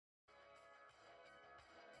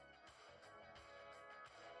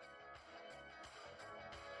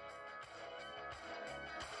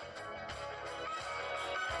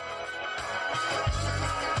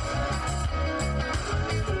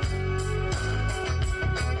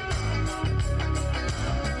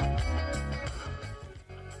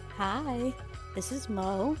Hi, this is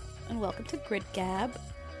Mo, and welcome to Grid Gab.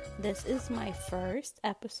 This is my first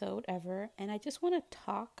episode ever, and I just want to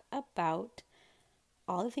talk about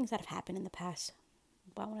all the things that have happened in the past,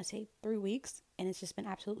 I want to say 3 weeks, and it's just been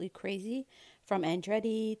absolutely crazy, from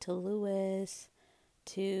Andretti to Lewis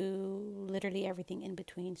to literally everything in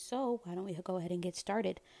between. So why don't we go ahead and get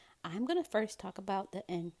started? I'm going to first talk about the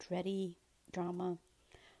Andretti drama.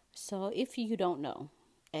 So if you don't know,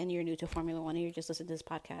 and you're new to Formula One and you're just listening to this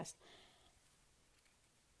podcast,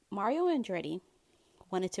 Mario Andretti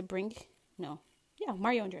wanted to bring,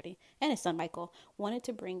 Mario Andretti and his son Michael wanted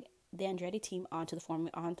to bring the Andretti team onto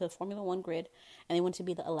the Formula One grid, and they wanted to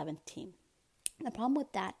be the 11th team. The problem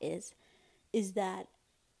with that is that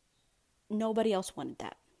nobody else wanted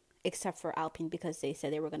that except for Alpine, because they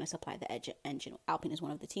said they were going to supply the engine. Alpine is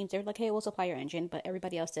one of the teams. They're like, hey, we'll supply your engine, but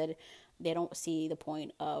everybody else said they don't see the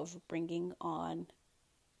point of bringing on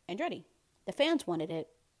Andretti. The fans wanted it.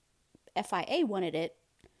 FIA wanted it.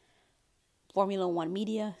 Formula One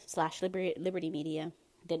media / Liberty Media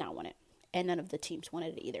did not want it. And none of the teams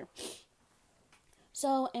wanted it either.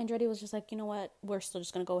 So Andretti was just like, you know what? We're still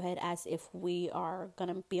just going to go ahead as if we are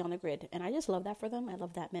going to be on the grid. And I just love that for them. I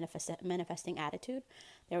love that manifesting attitude.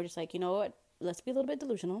 They were just like, you know what? Let's be a little bit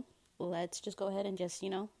delusional. Let's just go ahead and just,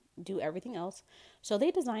 do everything else. So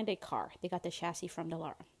they designed a car. They got the chassis from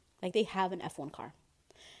Dallara. Like, they have an F1 car.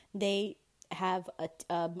 They have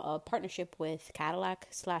a partnership with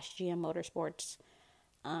Cadillac / GM Motorsports.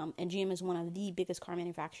 And GM is one of the biggest car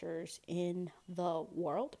manufacturers in the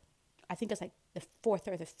world. I think it's like the 4th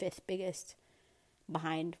or the 5th biggest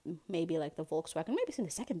behind maybe like the Volkswagen. Maybe it's in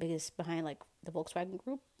the 2nd biggest behind like the Volkswagen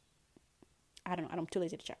group. I don't know. I'm too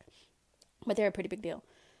lazy to check. But they're a pretty big deal.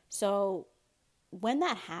 So when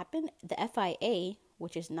that happened, the FIA,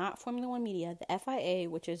 which is not Formula One Media, the FIA,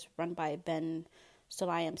 which is run by Ben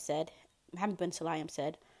Sulayem, said,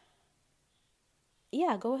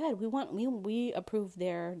 yeah, go ahead. We approve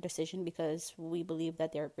their decision because we believe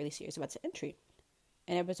that they're really serious about the entry.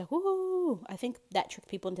 And everybody's like, whoo! I think that tricked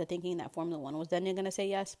people into thinking that Formula One was then going to say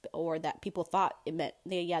yes, or that people thought it meant,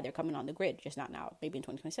 they're coming on the grid, just not now, maybe in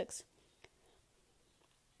 2026.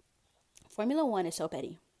 Formula One is so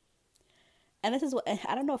petty. And this is what,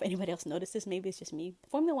 I don't know if anybody else noticed this, maybe it's just me.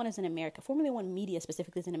 Formula One is in America. Formula One Media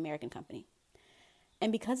specifically is an American company.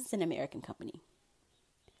 And because it's an American company,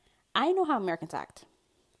 I know how Americans act.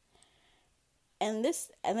 And this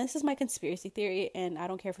is my conspiracy theory, and I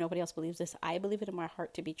don't care if nobody else believes this. I believe it in my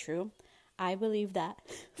heart to be true. I believe that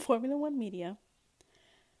Formula One Media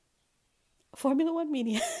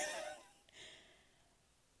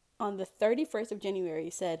on the 31st of January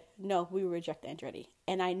said, no, we reject Andretti.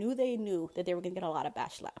 And I knew they knew that they were going to get a lot of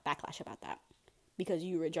backlash about that. Because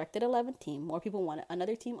you rejected 11th team. More people wanted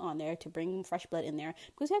another team on there to bring fresh blood in there.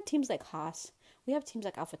 Because we have teams like Haas. We have teams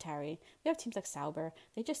like AlphaTauri. We have teams like Sauber.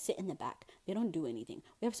 They just sit in the back. They don't do anything.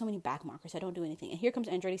 We have so many back markers that don't do anything. And here comes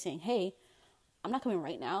Andretti saying, hey, I'm not coming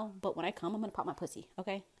right now, but when I come, I'm going to pop my pussy,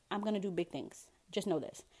 okay? I'm going to do big things. Just know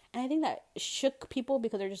this. And I think that shook people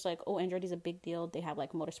because they're just like, oh, Andretti's a big deal. They have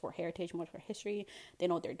like motorsport heritage, motorsport history. They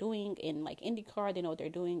know what they're doing in like IndyCar. They know what they're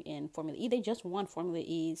doing in Formula E. They just won Formula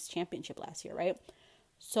E's championship last year, right?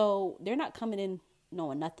 So they're not coming in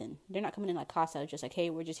knowing nothing. They're not coming in like Casa, just like, hey,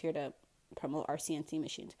 we're just here to promote our CNC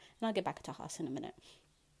machines. And I'll get back to Haas in a minute.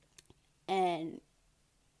 And,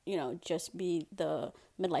 just be the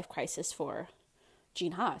midlife crisis for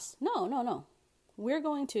Gene Haas. No. We're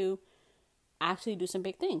going to actually do some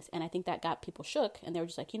big things. And I think that got people shook. And they were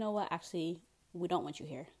just like, you know what? Actually, we don't want you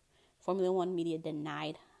here. Formula One Media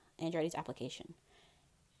denied Andretti's application.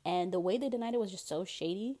 And the way they denied it was just so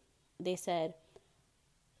shady. They said,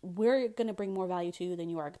 we're going to bring more value to you than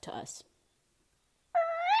you are to us.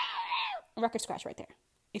 Record scratch right there.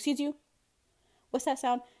 Excuse you? What's that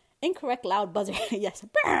sound? Incorrect loud buzzer. Yes.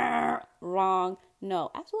 Wrong.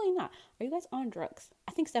 No, absolutely not. Are you guys on drugs?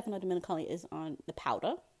 I think Stefano Domenicali is on the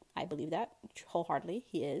powder. I believe that wholeheartedly.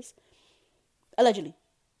 He is. Allegedly.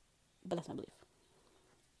 But that's my belief.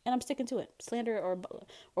 And I'm sticking to it. Slander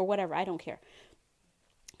or whatever. I don't care.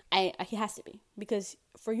 He has to be. Because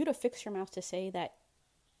for you to fix your mouth to say that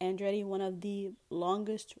Andretti, one of the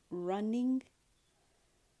longest running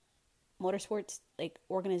motorsports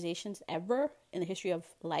organizations ever in the history of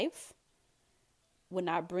life, would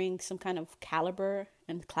not bring some kind of caliber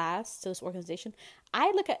and class to this organization.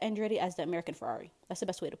 I look at Andretti as the American Ferrari. That's the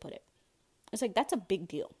best way to put it. It's like, that's a big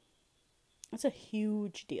deal. That's a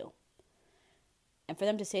huge deal. And for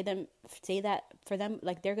them to say that for them,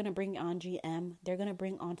 like, they're going to bring on GM, they're going to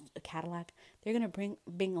bring on a Cadillac, they're going to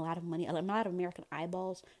bring a lot of money, a lot of American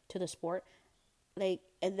eyeballs to the sport. Like,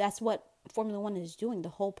 and that's what Formula One is doing. The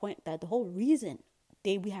whole point, that the whole reason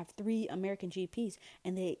we have 3 American GPs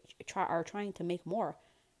and they are trying to make more,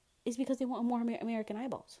 is because they want more American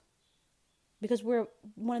eyeballs. Because we're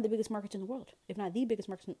one of the biggest markets in the world, if not the biggest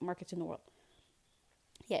markets in the world.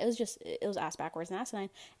 Yeah, it was ass backwards and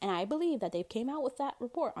asinine. And I believe that they came out with that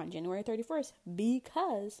report on January 31st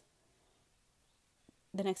because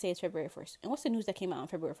the next day is February 1st. And what's the news that came out on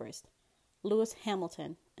February 1st? Lewis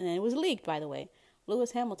Hamilton, and then it was leaked, by the way.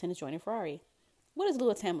 Lewis Hamilton is joining Ferrari. What is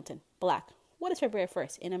Lewis Hamilton? Black. What is February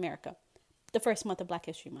 1st in America? The first month of Black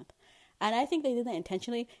History Month. And I think they did that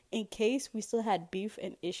intentionally in case we still had beef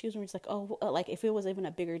and issues. And we're just like, oh, like if it was even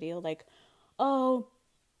a bigger deal, like, oh,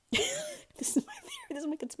 this is my theory. This is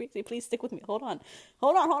my conspiracy. Please stick with me. Hold on.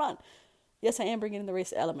 Yes, I am bringing in the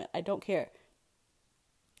race element. I don't care.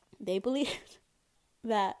 They believe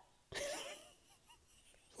that.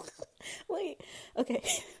 Wait. Okay.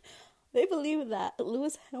 They believe that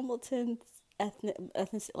Lewis Hamilton's ethnic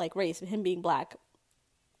like race, him being black,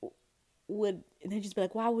 would, and they'd just be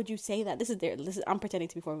like, why would you say that? I'm pretending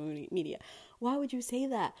to be former media. Why would you say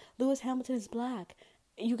that? Lewis Hamilton is black.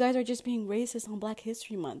 You guys are just being racist on Black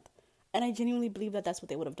History Month. And I genuinely believe that that's what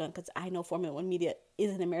they would have done, because I know Formula One Media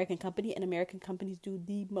is an American company, and American companies do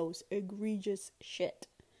the most egregious shit.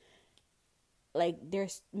 Like, they're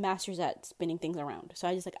masters at spinning things around. So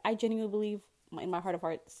I genuinely believe in my heart of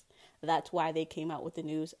hearts that's why they came out with the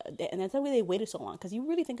news, and that's why they waited so long. Because you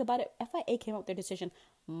really think about it, FIA came out with their decision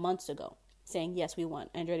months ago, saying yes, we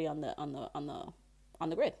want Andretti on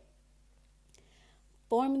the grid.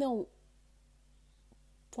 Formula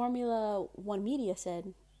One Media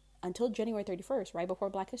said until January 31st, right before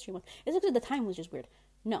Black History Month. It's because the time was just weird.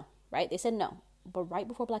 No, right? They said no, but right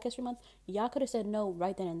before Black History Month, y'all could have said no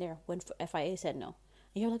right then and there when FIA said no.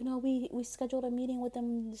 And you're like, no, we scheduled a meeting with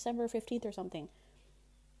them December 15th or something.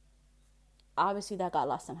 Obviously, that got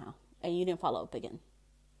lost somehow, and you didn't follow up again.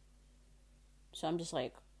 So I'm just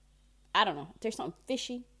like, I don't know. There's something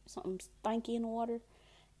fishy, something stanky in the water.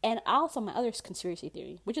 And also my other conspiracy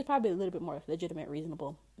theory, which is probably a little bit more legitimate,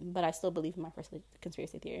 reasonable, but I still believe in my first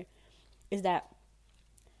conspiracy theory, is that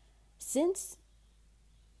since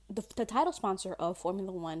the title sponsor of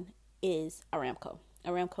Formula One is Aramco.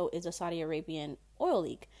 Aramco is a Saudi Arabian oil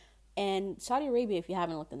league. And Saudi Arabia, if you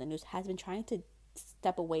haven't looked in the news, has been trying to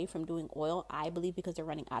step away from doing oil, I believe, because they're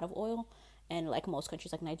running out of oil. And like most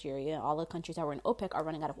countries, like Nigeria, all the countries that were in OPEC are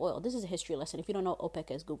running out of oil. This is a history lesson. If you don't know what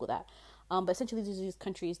OPEC is, Google that. But essentially, these are these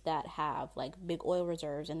countries that have like big oil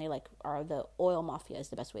reserves, and they like are the oil mafia is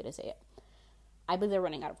the best way to say it. I believe they're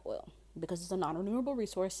running out of oil because it's a non-renewable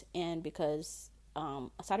resource, and because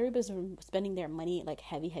Saudi Arabia is spending their money like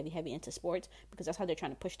heavy into sports, because that's how they're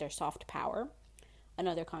trying to push their soft power.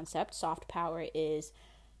 Another concept, soft power, is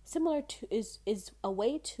similar to is a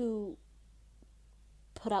way to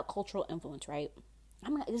put out cultural influence, right?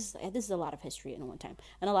 This is a lot of history in one time,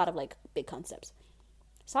 and a lot of like big concepts.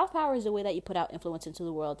 Soft power is the way that you put out influence into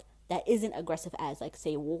the world that isn't aggressive as like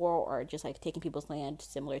say war or just like taking people's land,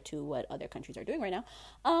 similar to what other countries are doing right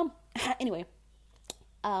now. Anyway,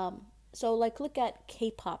 so like look at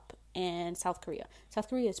K-pop and South Korea. South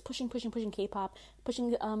Korea is pushing K-pop,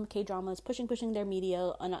 pushing K-dramas, pushing their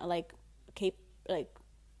media on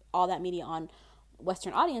all that media on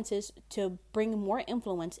Western audiences to bring more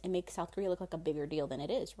influence and make South Korea look like a bigger deal than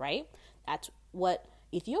it is, right? That's what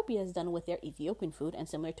Ethiopia has done with their Ethiopian food, and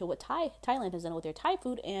similar to what Thailand has done with their Thai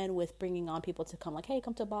food, and with bringing on people to come like, hey,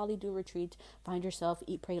 come to Bali, do a retreat, find yourself,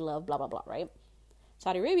 eat, pray, love, blah, blah, blah, right?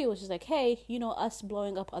 Saudi Arabia was just like, hey, us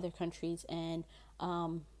blowing up other countries and,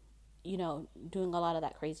 doing a lot of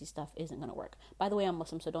that crazy stuff isn't going to work. By the way, I'm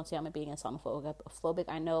Muslim, so don't say I'm being Islamophobic.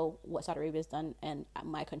 I know what Saudi Arabia has done, and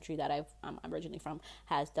my country that I'm originally from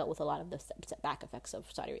has dealt with a lot of the back effects of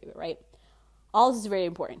Saudi Arabia, right? All this is very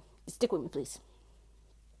important. Stick with me, please.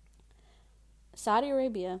 Saudi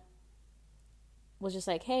Arabia was just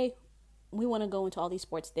like, hey, we want to go into all these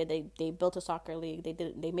sports. They built a soccer league.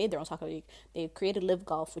 They made their own soccer league. They created Live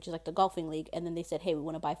Golf, which is like the golfing league. And then they said, hey, we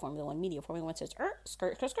want to buy Formula One Media. Formula One says,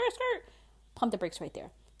 skirt. Pump the brakes right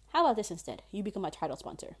there. How about this instead? You become a title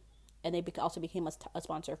sponsor. And they also became a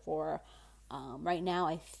sponsor for, right now,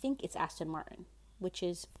 I think it's Aston Martin, which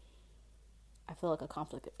is, I feel like a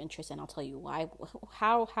conflict of interest, and I'll tell you why.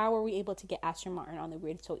 How are we able to get Aston Martin on the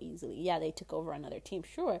grid so easily? Yeah, they took over another team,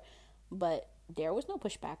 sure, but there was no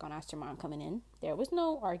pushback on Aston Martin coming in. There was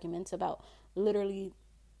no arguments about literally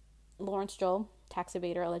Lawrence Stroll, tax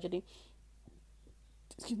evader, allegedly,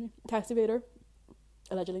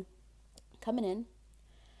 coming in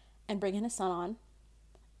and bringing his son on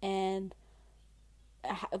and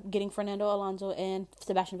getting Fernando Alonso and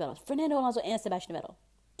Sebastian Vettel.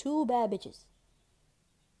 Two bad bitches,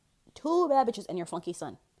 and your flunky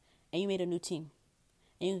son. And you made a new team.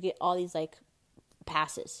 and you get all these like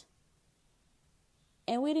passes.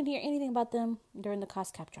 And we didn't hear anything about them during the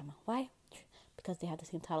cost cap drama. Why? Because they have the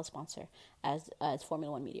same title sponsor as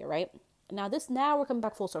Formula One Media, right? Now we're coming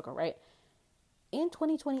back full circle, right? In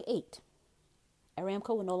 2028,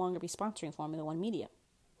 Aramco will no longer be sponsoring Formula One Media.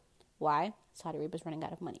 Why? Saudi Arabia is running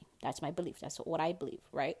out of money. That's my belief. That's what I believe,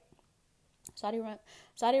 right? Saudi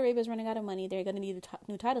Arabia is running out of money. They're going to need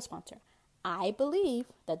a new title sponsor. I believe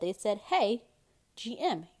that they said, hey,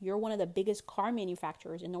 GM, you're one of the biggest car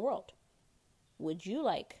manufacturers in the world. Would you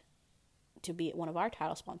like to be one of our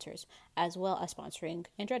title sponsors as well as sponsoring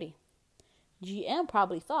Andretti? GM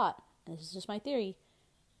probably thought, and this is just my theory,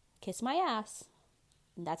 kiss my ass.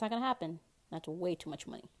 That's not going to happen. That's way too much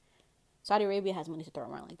money. Saudi Arabia has money to throw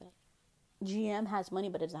around like that. GM has money,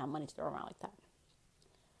 but it doesn't have money to throw around like that.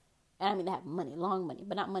 And I mean, they have money, long money,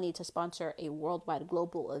 but not money to sponsor a worldwide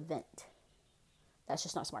global event. That's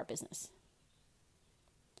just not smart business.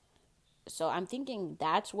 So I'm thinking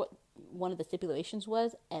that's what one of the stipulations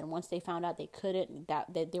was. And once they found out they couldn't,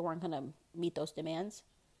 that they weren't going to meet those demands,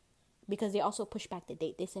 because they also pushed back the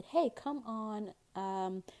date. They said, hey, come on,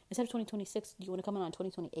 instead of 2026, do you want to come on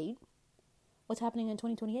 2028? What's happening in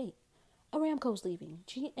 2028? Aramco's leaving.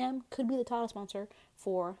 GM could be the title sponsor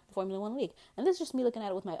for the Formula One League. And this is just me looking at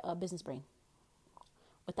it with my business brain,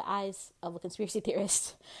 with the eyes of a conspiracy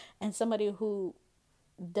theorist and somebody who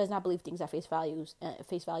does not believe things at face value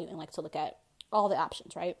and likes to look at all the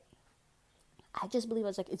options, right? I just believe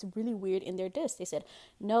it's really weird in their disc. They said,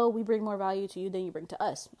 no, we bring more value to you than you bring to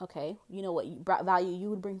us. Okay, you know what value you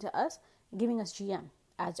would bring to us? Giving us GM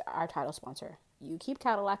as our title sponsor. You keep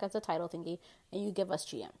Cadillac as a title thingy, and you give us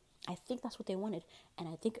GM. I think that's what they wanted. And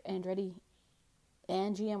I think Andretti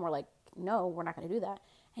and GM were like, no, we're not going to do that.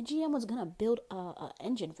 And GM was going to build a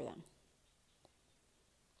engine for them.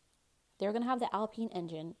 They were going to have the Alpine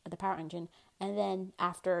engine, the power engine. And then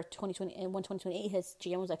after 2020, and when 2028 hits,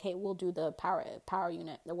 GM was like, hey, we'll do the power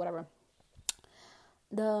unit or whatever.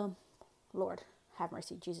 The Lord have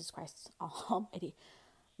mercy, Jesus Christ Almighty.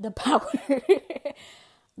 The power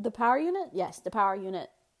unit? Yes, the power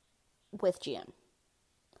unit with GM.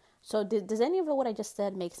 So does any of what I just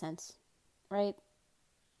said make sense? Right?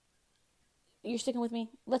 You're sticking with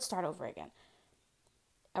me? Let's start over again.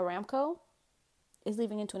 Aramco is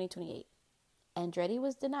leaving in 2028. Andretti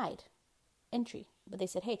was denied entry, but they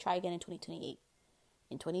said, hey, try again in 2028.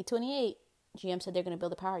 In 2028, GM said they're going to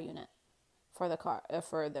build a power unit for the car,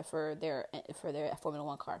 for their Formula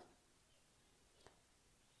One car.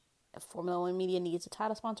 If Formula One Media needs a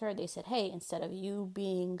title sponsor, they said, hey, instead of you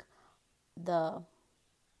being the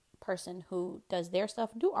person who does their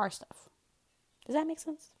stuff, do our stuff. Does that make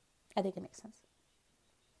sense? I think it makes sense.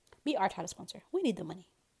 Be our title sponsor. We need the money.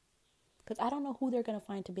 Because I don't know who they're going to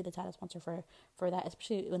find to be the title sponsor for that,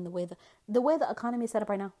 especially in the way the economy is set up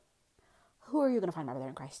right now. Who are you going to find, my brother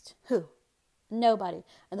in Christ? Who? Nobody.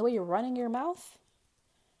 And the way you're running your mouth,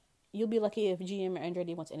 you'll be lucky if GM or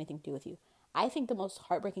Andretti wants anything to do with you. I think the most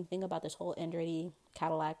heartbreaking thing about this whole Andretti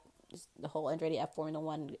Cadillac, the whole Andretti F Formula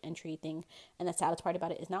One entry thing, and the saddest part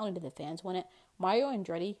about it is not only did the fans want it, Mario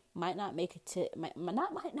Andretti might not make it to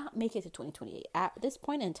 2028. At this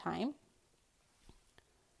point in time,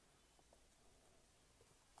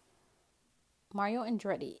 Mario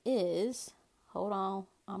Andretti is, hold on,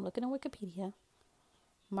 I'm looking on Wikipedia.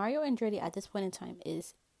 Mario Andretti at this point in time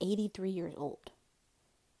is 83 years old.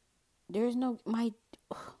 There's no,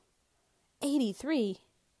 83?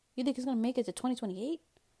 You think he's going to make it to 2028?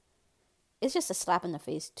 It's just a slap in the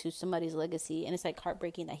face to somebody's legacy. And it's like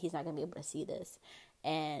heartbreaking that he's not going to be able to see this.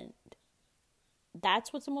 And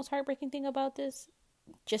that's what's the most heartbreaking thing about this.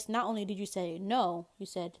 Just not only did you say no, you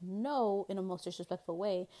said no in a most disrespectful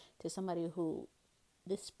way to somebody who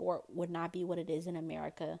this sport would not be what it is in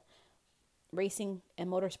America. Racing and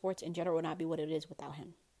motorsports in general would not be what it is without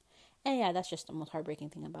him. And yeah, that's just the most heartbreaking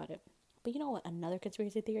thing about it. But you know what? Another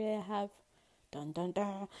conspiracy theory I have. Dun dun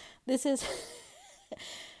dun. This is.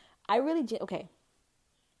 Okay.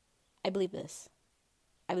 I believe this.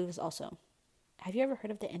 I believe this also. Have you ever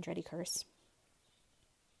heard of the Andretti curse?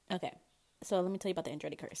 Okay. So let me tell you about the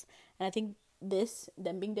Andretti curse. And I think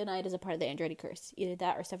them being denied is a part of the Andretti curse. Either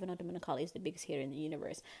that or Stefano Domenicali is the biggest hater in the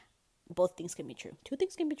universe. Both things can be true. Two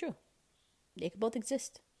things can be true. They could both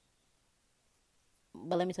exist.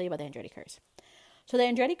 But let me tell you about the Andretti curse. So the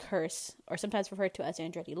Andretti curse, or sometimes referred to as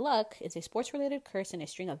Andretti luck, is a sports-related curse and a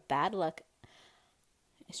string of bad luck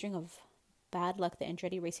the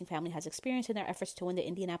Andretti racing family has experienced in their efforts to win the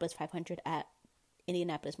Indianapolis 500 at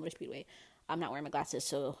Indianapolis Motor Speedway. I'm not wearing my glasses,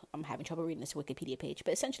 so I'm having trouble reading this Wikipedia page.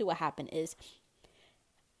 But essentially what happened is,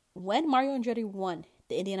 when Mario Andretti won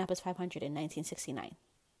the Indianapolis 500 in 1969,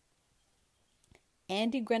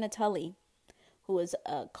 Andy Granatelli, who was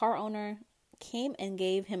a car owner, came and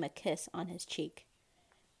gave him a kiss on his cheek.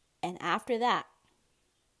 And after that,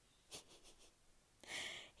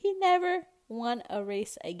 he never won a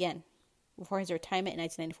race again before his retirement in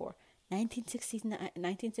 1994.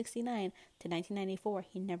 1969 to 1994,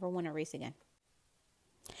 he never won a race again.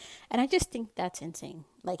 And I just think that's insane.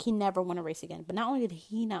 Like, he never won a race again. But not only did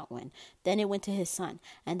he not win, then it went to his son.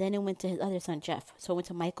 And then it went to his other son, Jeff. So it went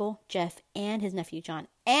to Michael, Jeff, and his nephew, John,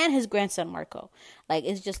 and his grandson, Marco. Like,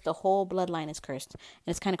 it's just the whole bloodline is cursed.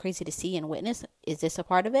 And it's kind of crazy to see and witness. Is this a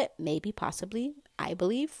part of it? Maybe, possibly. I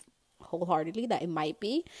believe wholeheartedly that it might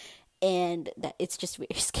be. And that it's just very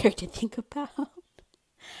scary to think about.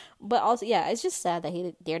 But also, yeah, it's just sad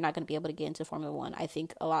that they're not going to be able to get into Formula One. I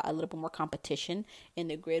think a little bit more competition in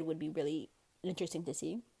the grid would be really interesting to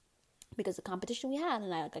see, because the competition we had,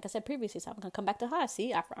 and like I said previously, so I'm going to come back to Haas.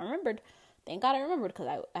 See, I remembered. Thank God I remembered,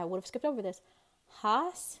 because I would have skipped over this.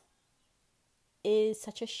 Haas is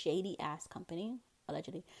such a shady ass company,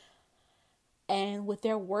 allegedly, and with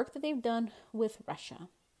their work that they've done with Russia,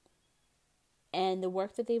 and the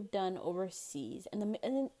work that they've done overseas, and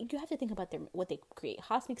then you have to think about what they create.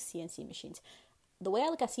 Haas makes CNC machines. The way I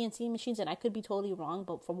look at CNC machines, and I could be totally wrong,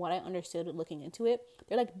 but from what I understood looking into it,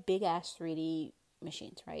 they're like big ass 3D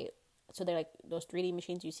machines, right? So they're like those 3D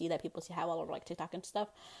machines you see that people have all over like TikTok and stuff.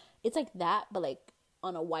 It's like that, but like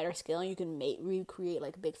on a wider scale, and you can recreate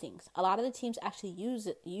like big things. A lot of the teams actually use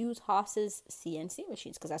Haas's CNC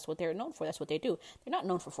machines because that's what they're known for. That's what they do. They're not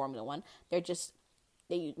known for Formula One. They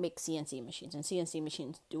make CNC machines, and CNC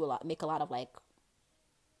machines make a lot of like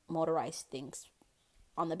motorized things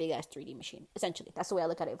on the big ass 3D machine. Essentially, that's the way I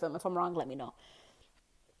look at it. If I'm wrong, let me know.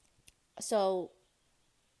 So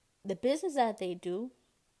the business that they do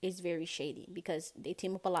is very shady, because they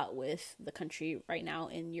team up a lot with the country right now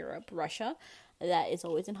in Europe, Russia, that is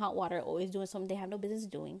always in hot water, always doing something they have no business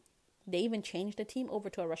doing. They even changed the team over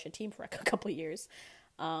to a Russia team for like a couple of years,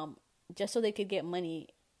 just so they could get money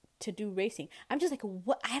to do racing. I'm just like,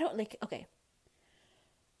 what? I don't like, okay.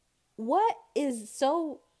 What?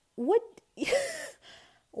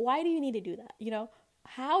 Why do you need to do that? You know,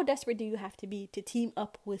 how desperate do you have to be to team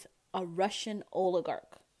up with a Russian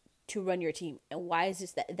oligarch to run your team? And why is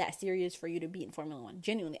this that serious for you to be in Formula One?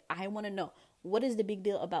 Genuinely, I want to know, what is the big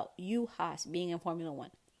deal about you, Haas, being in Formula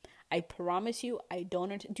One? I promise you, I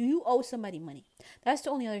don't. Do you owe somebody money? That's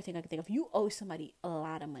the only other thing I can think of. You owe somebody a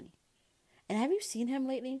lot of money. And have you seen him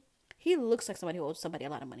lately? He looks like somebody who owes somebody a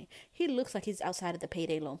lot of money. He looks like he's outside of the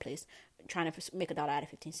payday loan place trying to make $1 out of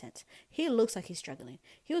 15 cents. He looks like he's struggling.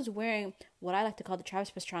 He was wearing what I like to call the Travis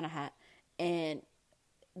Pastrana hat and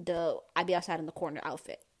the I be outside in the corner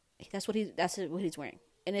outfit. That's what he's wearing.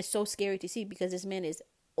 And it's so scary to see, because this man is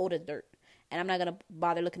old as dirt. And I'm not going to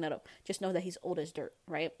bother looking it up. Just know that he's old as dirt,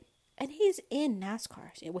 right? And he's in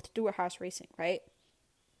NASCAR with Stewart-Haas Racing, right?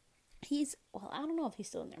 I don't know if he's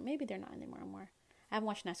still in there. Maybe they're not anymore. I haven't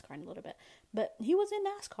watched NASCAR in a little bit. But he was in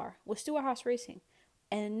NASCAR with Stewart-Haas Racing.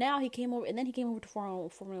 And now he came over to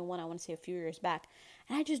Formula One, I want to say a few years back.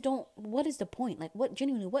 And I just don't, what is the point? Like, what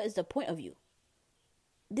is the point of you?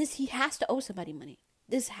 He has to owe somebody money.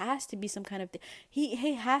 This has to be some kind of thing.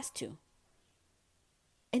 He has to.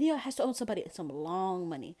 And he has to owe somebody some long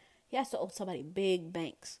money. He has to owe somebody big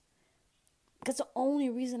banks. That's the only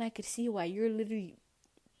reason I could see why you're literally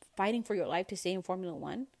fighting for your life to stay in Formula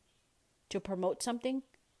One, to promote something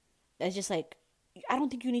that's just like, I don't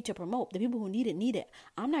think you need to promote. The people who need it.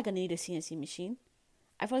 I'm not going to need a CNC machine.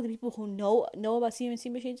 I feel like the people who know about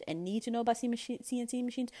CNC machines and need to know about CNC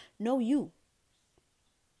machines know you.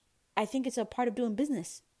 I think it's a part of doing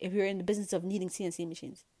business if you're in the business of needing CNC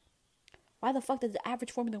machines. Why the fuck does the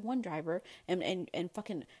average Formula One driver and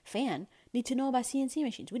fucking fan need to know about CNC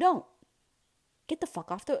machines? We don't. Get the fuck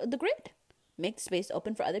off the grid. Make the space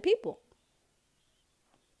open for other people.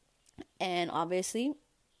 And obviously,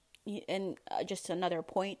 and just another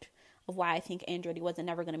point of why I think Andretti wasn't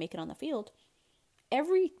never going to make it on the field.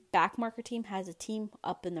 Every backmarker team has a team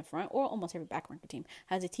up in the front, or almost every backmarker team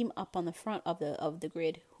has a team up on the front of the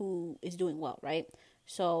grid who is doing well, right?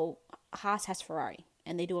 So Haas has Ferrari,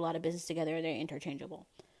 and they do a lot of business together, and they're interchangeable.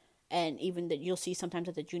 And even that, you'll see sometimes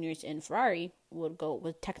that the juniors in Ferrari would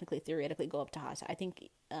theoretically go up to Haas. I think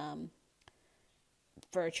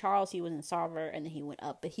for Charles, he was in Sauber, and then he went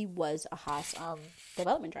up, but he was a Haas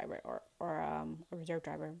development driver or a reserve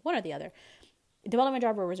driver, one or the other. Development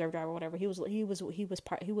driver or reserve driver, whatever. He was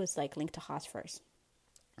like linked to Haas first.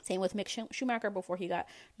 Same with Mick Schumacher before he got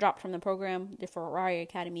dropped from the program, the Ferrari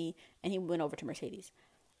Academy, and he went over to Mercedes.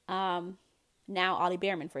 Now Ollie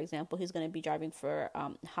Behrman, for example, he's going to be driving for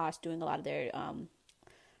Haas, doing a lot of their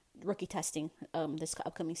rookie testing this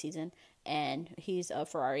upcoming season, and he's a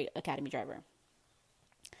Ferrari Academy driver.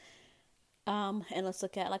 And let's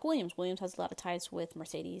look at like Williams. Williams has a lot of ties with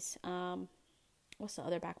Mercedes. What's the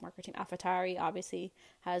other backmarker team? AlphaTauri obviously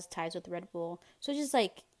has ties with Red Bull. So it's just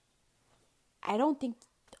like, I don't think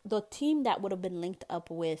the team that would have been linked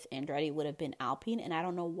up with Andretti would have been Alpine, and I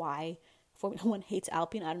don't know why Formula One hates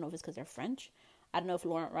Alpine. I don't know if it's because they're French. I don't know if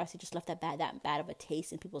Laurent Rossi just left that bad of a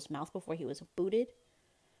taste in people's mouth before he was booted.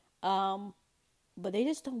 But they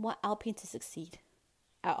just don't want Alpine to succeed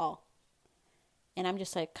at all. And I'm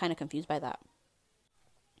just like kind of confused by that.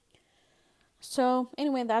 So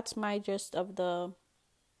anyway, that's my gist of the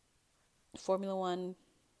Formula One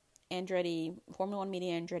media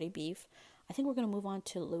Andretti beef. I think we're going to move on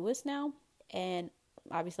to Lewis now. And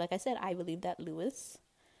obviously, like I said, I believe that Lewis,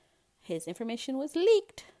 his information was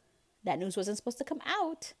leaked. That news wasn't supposed to come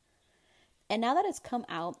out. And now that it's come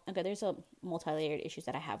out, okay, there's a multi-layered issues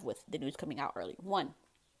that I have with the news coming out early. One,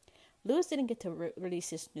 Lewis didn't get to release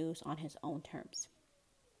his news on his own terms.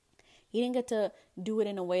 He didn't get to do it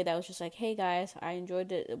in a way that was just like, hey guys, I enjoyed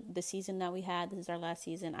the season that we had. This is our last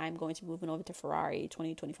season. I'm going to be moving over to Ferrari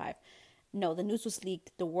 2025. No, the news was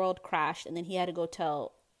leaked. The world crashed. And then he had to go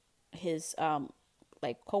tell his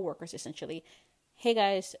co-workers essentially, hey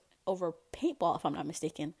guys, over paintball, if I'm not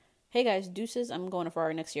mistaken, hey guys, deuces, I'm going to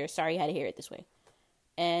Ferrari next year. Sorry you had to hear it this way.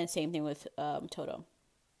 And same thing with Toto.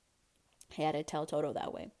 He had to tell Toto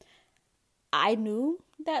that way. I knew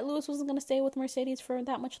that Lewis wasn't going to stay with Mercedes for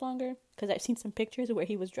that much longer, because I've seen some pictures where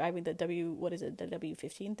he was driving the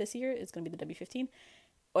W15 this year. It's going to be the W15.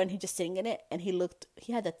 And he just sitting in it, and he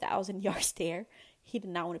had the 1,000-yard stare. He did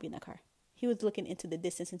not want to be in that car. He was looking into the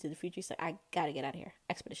distance, into the future. He's like, I got to get out of here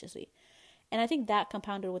expeditiously. And I think that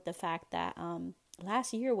compounded with the fact that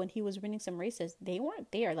last year when he was winning some races, they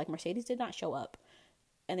weren't there. Like, Mercedes did not show up.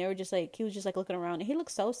 And they were just like, he was just like looking around, and he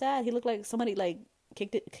looked so sad. Looked like somebody like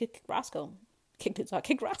kicked Roscoe.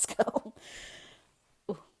 Kicked Roscoe.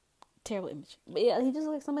 Ooh, terrible image. But yeah, he just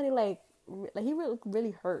looked like somebody like he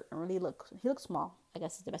really hurt, and he looked small, I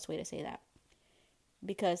guess is the best way to say that.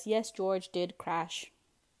 Because yes, George did crash.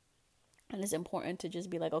 And it's important to just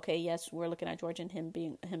be like, okay, yes, we're looking at George and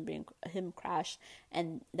him crash,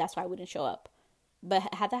 and that's why we didn't show up.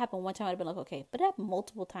 But had that happened one time, I'd have been like, okay. But it happened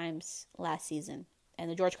multiple times last season. And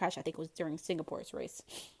the George crash, I think, was during Singapore's race.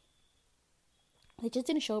 They just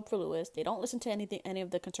didn't show up for Lewis. They don't listen to any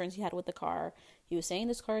of the concerns he had with the car. He was saying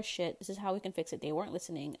this car is shit. This is how we can fix it. They weren't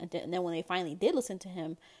listening. And then when they finally did listen to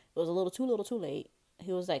him, it was a little too late.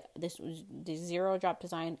 He was like, this was the zero drop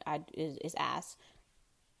design is ass.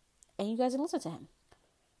 And you guys didn't listen to him.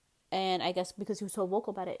 And I guess because he was so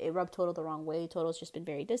vocal about it, it rubbed Toto the wrong way. Toto's just been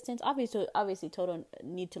very distant. Obviously, Toto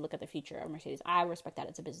need to look at the future of Mercedes. I respect that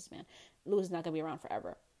as a businessman. Lewis is not going to be around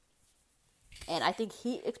forever. And I think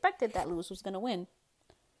he expected that Lewis was going to win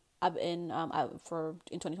in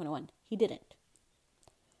 2021. He didn't.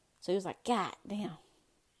 So he was like, God damn.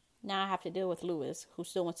 Now I have to deal with Lewis, who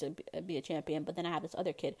still wants to be a champion. But then I have this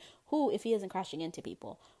other kid who, if he isn't crashing into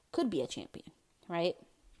people, could be a champion, right?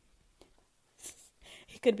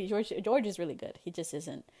 He could be. George is really good. He just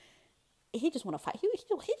isn't. He just want to fight. He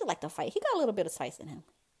just like to fight. He got a little bit of spice in him.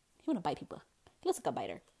 He want to bite people. He looks like a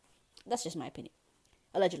biter. That's just my opinion.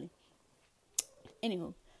 Allegedly.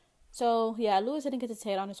 Anywho. So, yeah, Lewis didn't get to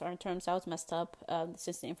say it on his own terms. That was messed up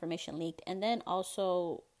since the information leaked. And then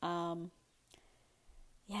also, it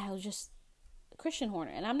was just Christian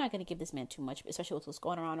Horner. And I'm not going to give this man too much, especially with what's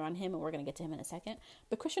going around him, and we're going to get to him in a second.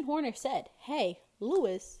 But Christian Horner said, hey,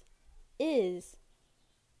 Lewis is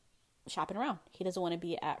shopping around. He doesn't want to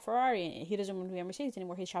be at Ferrari. He doesn't want to be at Mercedes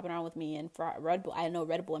anymore. He's shopping around with me and Red Bull. I know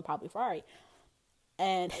Red Bull and probably Ferrari.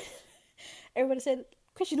 And everybody said,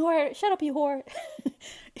 Christian Horner, shut up, you whore.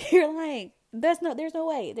 You're lying. There's no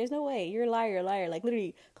way. You're a liar. Like,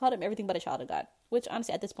 literally called him everything but a child of God. Which,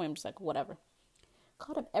 honestly, at this point, I'm just like, whatever.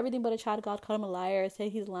 Called him everything but a child of God. Called him a liar. Say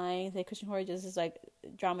he's lying. Say Christian Horner just is like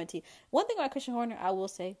drama tea. One thing about Christian Horner, I will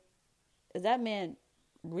say, is that man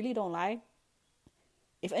really don't lie.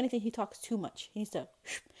 If anything, he talks too much. He needs to.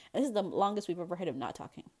 And this is the longest we've ever heard him not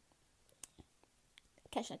talking.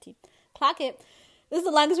 Catch that tea. Clock it. This is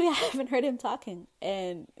the longest we haven't heard him talking.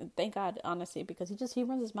 And thank God, honestly, because he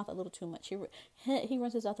runs his mouth a little too much. He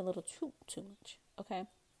runs his mouth a little too much. Okay.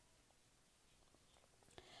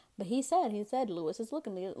 But he said, Lewis is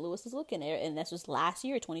looking, and this was last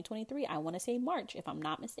year, 2023. I want to say March, if I'm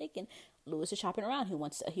not mistaken. Lewis is shopping around. He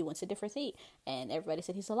wants a different seat, and everybody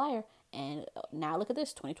said he's a liar. And now look at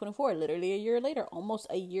this, 2024, literally a year later, almost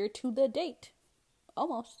a year to the date,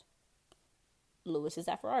 almost. Lewis is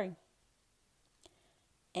at Ferrari,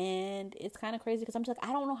 and it's kind of crazy because I'm just like,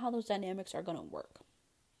 I don't know how those dynamics are gonna work.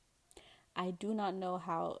 I do not know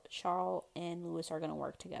how Charles and Lewis are gonna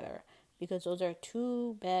work together because those are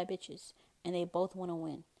two bad bitches, and they both want to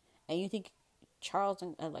win. And you think Charles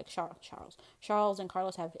and Charles and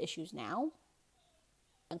Carlos have issues now?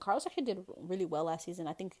 And Carlos actually did really well last season.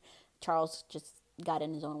 I think Charles just got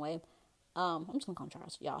in his own way. I'm just gonna call him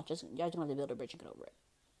Charles. Y'all just gonna have to build a bridge and get over it.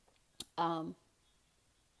 Um,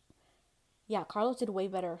 yeah, Carlos did way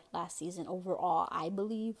better last season overall, I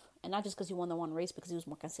believe, and not just because he won the one race, because he was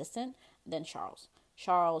more consistent than Charles.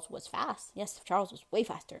 Charles was fast. Yes, Charles was way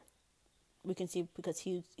faster. We can see because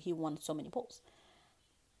he won so many poles,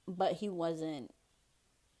 but he wasn't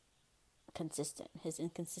consistent. His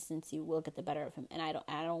inconsistency will get the better of him, and I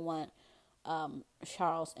don't want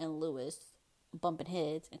Charles and Lewis bumping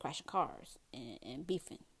heads and crashing cars and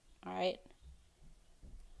beefing. All right.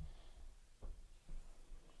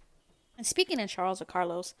 And speaking of Charles or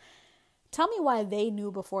Carlos, tell me why they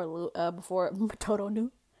knew before Toto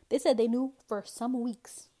knew. They said they knew for some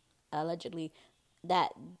weeks, allegedly,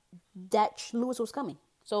 that Lewis was coming.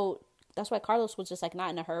 So that's why Carlos was just like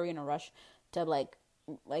not in a hurry and a rush to like,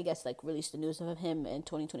 I guess, like release the news of him in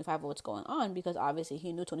 2025 of what's going on, because obviously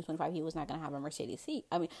he knew 2025 he was not going to have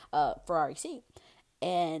a Ferrari seat.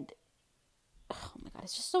 And oh my god,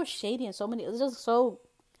 it's just so shady and so many. It's just so,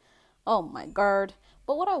 oh my god.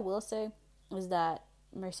 But what I will say is that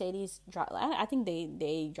Mercedes dropped. I think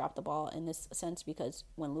they dropped the ball in this sense, because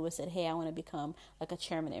when Lewis said, "Hey, I want to become like a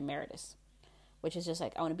chairman emeritus," which is just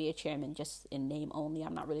like, I want to be a chairman just in name only.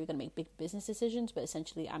 I'm not really going to make big business decisions, but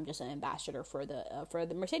essentially I'm just an ambassador for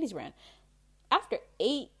the Mercedes brand. After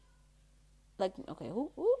 8, like, okay,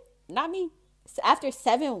 who? Not me. After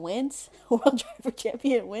 7 wins, World Driver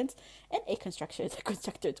Champion wins, and 8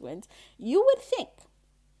 constructors wins, you would think.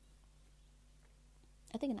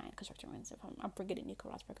 I think 9 constructor wins. If I'm forgetting Nico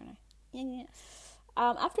Rosberg, and yeah.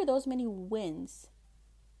 After those many wins,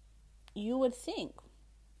 you would think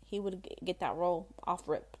he would get that role off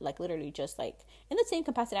rip, like literally just like in the same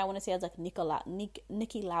capacity, I want to say, as like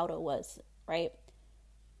Niki Lauda was, right?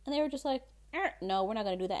 And they were just like, no, we're not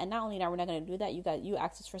going to do that. And not only that, we're not going to do that, you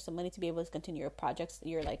asked us for some money to be able to continue your projects,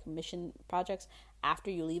 your like mission projects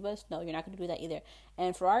after you leave us. No, you're not going to do that either.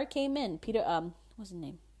 And Ferrari came in. Peter, what's his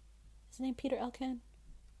name? Is his name Peter Elkann?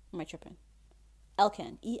 Am I tripping?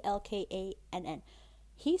 Elkann, Elkann.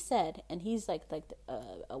 He said, and he's like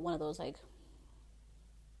one of those like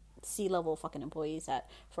C-level fucking employees at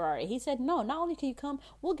Ferrari. He said, no, not only can you come,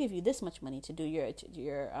 we'll give you this much money to do your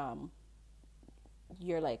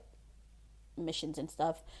like missions and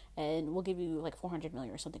stuff, and we'll give you like 400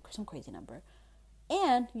 million or something, some crazy number,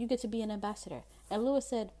 and you get to be an ambassador. And Lewis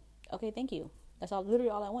said, okay, thank you. That's literally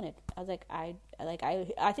all I wanted. I was like, I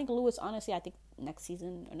think Lewis, honestly, I think next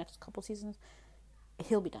season or next couple seasons,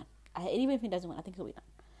 he'll be done. Even if he doesn't win, I think he'll be done.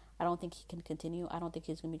 I don't think he can continue. I don't think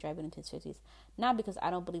he's going to be driving into his 50s. Not because I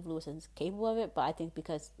don't believe Lewis is capable of it, but I think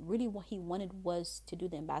because really what he wanted was to do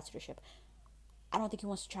the ambassadorship. I don't think he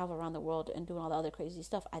wants to travel around the world and do all the other crazy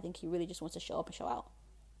stuff. I think he really just wants to show up and show out.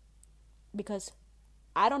 Because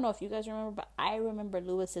I don't know if you guys remember, but I remember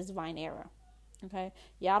Lewis's Vine era. Okay?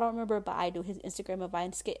 Y'all don't remember, but I do. His Instagram and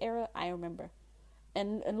Vine skit era, I remember.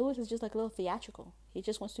 And Lewis is just like a little theatrical. He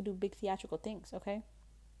just wants to do big theatrical things, okay?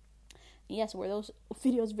 Yes, were those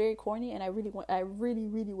videos very corny? And I really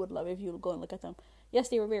would love if you would go and look at them. Yes,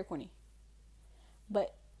 they were very corny.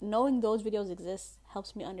 But knowing those videos exist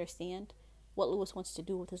helps me understand what Lewis wants to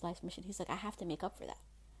do with his life mission. He's like, I have to make up for that.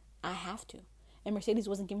 I have to. And Mercedes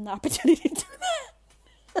wasn't given the opportunity to do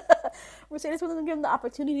that. Mercedes wasn't given the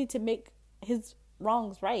opportunity to make his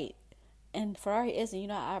wrongs right. And Ferrari is, and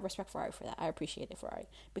I respect Ferrari for that. I appreciate it, Ferrari.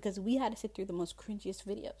 Because we had to sit through the most cringiest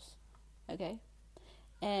videos. Okay?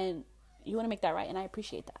 And you want to make that right, and I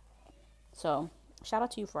appreciate that. So, shout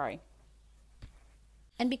out to you, Ferrari.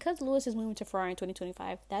 And because Lewis is moving to Ferrari in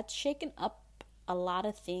 2025, that's shaken up a lot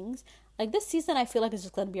of things. Like, this season, I feel like it's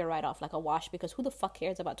just going to be a write-off, like a wash, because who the fuck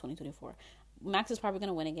cares about 2024? Max is probably going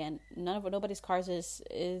to win again. Nobody's cars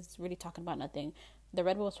is really talking about nothing. The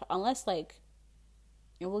Red Bulls, unless, like,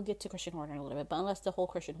 and we'll get to Christian Horner in a little bit, but unless the whole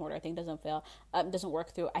Christian Horner thing doesn't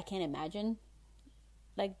work through, I can't imagine,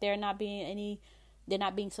 like, they're not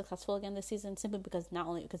being successful again this season, simply because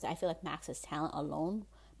I feel like Max's talent alone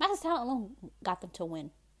got them to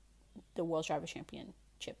win the World Driver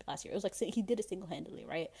Championship last year. It was like he did it single-handedly,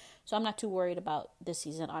 right? So I'm not too worried about this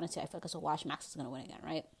season. Honestly, I feel like it's a wash. Max is going to win again,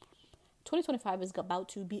 right? 2025 is about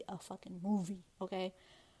to be a fucking movie, okay?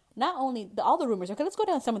 Not only all the rumors, okay, let's go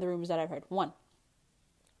down some of the rumors that I've heard. 1,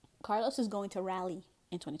 Carlos is going to rally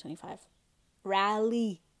in 2025.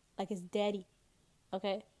 Rally like his daddy,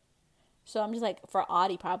 okay? So I'm just like, for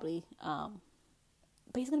Audi probably, but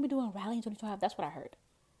he's going to be doing rally in 2025. That's what I heard.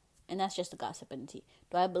 and that's just the gossip and the tea.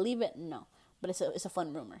 Do I believe it? No, but it's a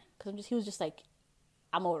fun rumor because he was just like,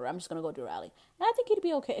 I'm over it. I'm just gonna go do a rally, and I think he'd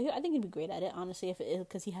be okay. I think he'd be great at it, honestly, if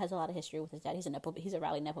because he has a lot of history with his dad. He's a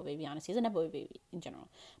rally nepo baby. Honestly, he's a nepo baby in general,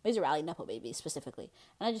 but he's a rally nepo baby specifically,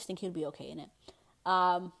 and I just think he'd be okay in it.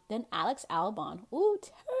 Then Alex Albon. Ooh,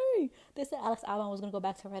 Terry. They said Alex Albon was gonna go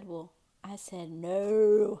back to Red Bull. I said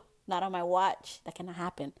no, not on my watch. That cannot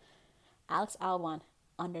happen. Alex Albon,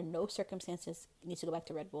 under no circumstances, needs to go back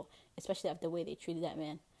to Red Bull, especially after the way they treated that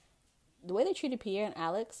man. The way they treated Pierre and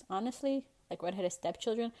Alex, honestly, like redheaded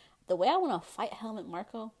stepchildren. The way I want to fight Helmut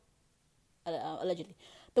Marko, allegedly,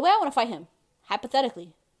 the way I want to fight him,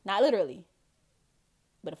 hypothetically, not literally,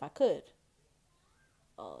 but if I could,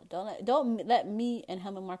 oh, don't let me and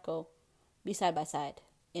Helmut Marko be side by side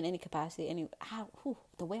in any capacity.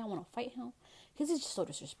 The way I want to fight him, because he's just so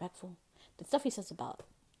disrespectful. The stuff he says about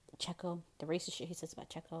Checo, the racist shit he says about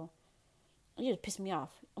Checo, it just pisses me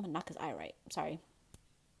off. I'm gonna knock his eye right. I'm sorry.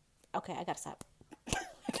 Okay, I gotta stop. I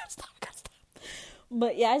gotta stop.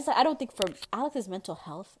 But yeah, I don't think for Alex's mental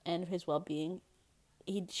health and his well-being,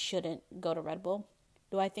 he shouldn't go to Red Bull.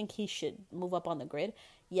 Do I think he should move up on the grid?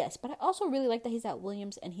 Yes, but I also really like that he's at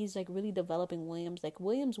Williams and he's like really developing Williams. Like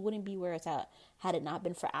Williams wouldn't be where it's at had it not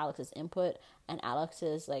been for Alex's input and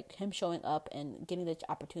Alex's like him showing up and getting the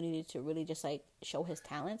opportunity to really just like show his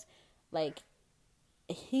talents. Like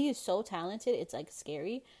he is so talented, it's like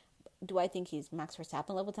scary. Do I think he's Max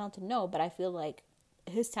Verstappen level talented? No, but I feel like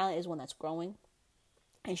his talent is one that's growing.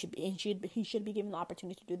 And he should be given the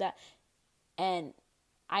opportunity to do that. And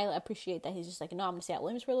I appreciate that he's just like, no, I'm going to stay at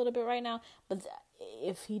Williams for a little bit right now. But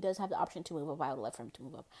if he does have the option to move up, I would love for him to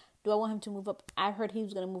move up. Do I want him to move up? I heard he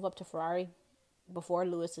was going to move up to Ferrari before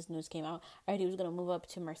Lewis's news came out. I heard he was going to move up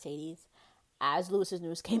to Mercedes as Lewis's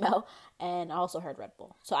news came out. And I also heard Red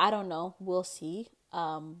Bull. So I don't know. We'll see.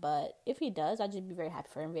 But if he does, I'd just be very happy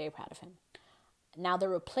for him. Very proud of him. Now, the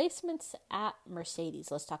replacements at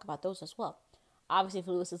Mercedes. Let's talk about those as well. Obviously, if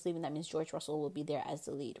Lewis is leaving, that means George Russell will be there as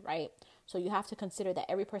the lead, right? So you have to consider that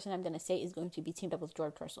every person I'm going to say is going to be teamed up with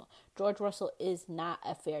George Russell. George Russell is not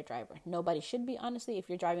a fair driver. Nobody should be, honestly. If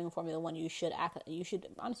you're driving in Formula One, you should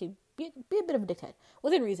honestly be a bit of a dickhead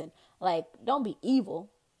within reason. Like, don't be evil.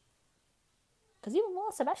 Because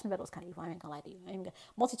Sebastian Vettel was kind of evil. I ain't gonna lie to you.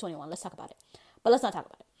 Multi-21. Let's talk about it. But let's not talk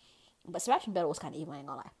about it. But Sebastian Vettel was kind of evil. I ain't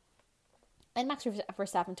gonna lie. And Max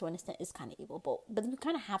Verstappen, to an extent, is kind of evil, but you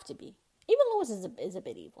kind of have to be. Even Lewis is a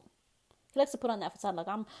bit evil. He likes to put on that facade like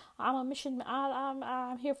I'm a mission.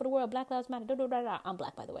 I'm here for the world. Black lives matter. I'm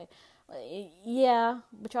black, by the way. Yeah,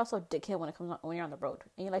 but you're also a dickhead when you're on the road,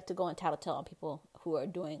 and you like to go and tattletale on people who are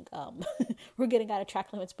doing who are getting out of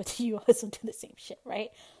track limits, but you also do the same shit,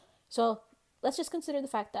 right? So let's just consider the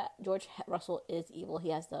fact that George Russell is evil. He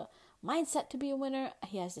has the mindset to be a winner.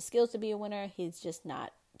 He has the skills to be a winner. He's just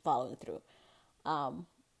not following through.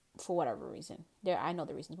 For whatever reason. I know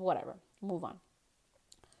the reasons, but whatever. Move on.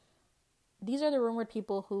 These are the rumored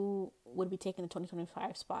people who would be taking the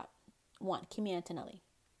 2025 spot. 1, Kimi Antonelli.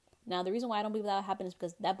 Now, the reason why I don't believe that will happen is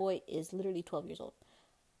because that boy is literally 12 years old.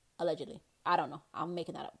 Allegedly. I don't know. I'm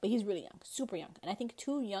making that up. But he's really young. Super young. And I think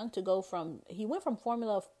too young to go he went from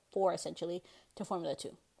Formula 4, essentially, to Formula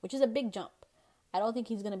 2, which is a big jump. I don't think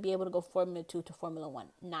he's going to be able to go Formula 2 to Formula 1.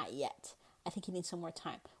 Not yet. I think he needs some more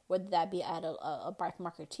time, whether that be at a bike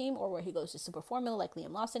marker team or where he goes to Super Formula like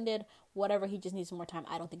Liam Lawson did. Whatever, he just needs some more time.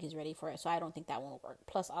 I don't think he's ready for it, so I don't think that won't work.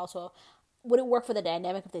 Plus, also, would it work for the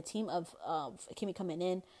dynamic of the team of Kimi coming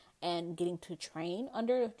in and getting to train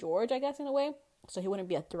under George, I guess, in a way? So he wouldn't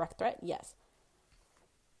be a direct threat? Yes.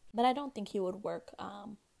 But I don't think he would work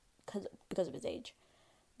because of his age.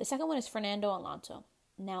 The second one is Fernando Alonso.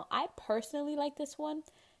 Now, I personally like this one,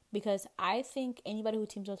 because I think anybody who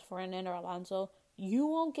teams with Fernando Alonso, you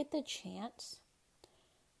won't get the chance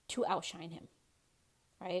to outshine him,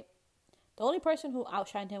 right? The only person who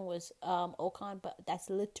outshined him was Ocon, but that's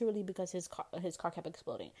literally because his car kept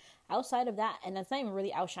exploding. Outside of that, and that's not even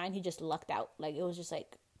really outshine, he just lucked out. Like, it was just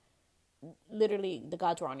like, literally, the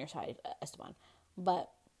gods were on your side, Esteban. But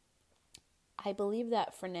I believe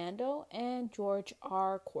that Fernando and George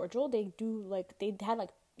are cordial. They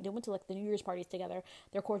went to like the New Year's parties together.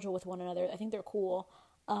 They're cordial with one another. I think they're cool.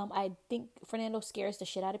 I think Fernando scares the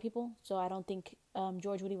shit out of people, so I don't think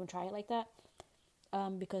George would even try it like that,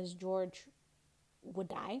 because George would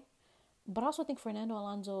die. But I also think Fernando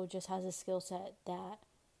Alonso just has a skill set that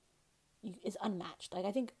is unmatched. Like,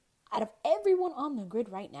 I think out of everyone on the grid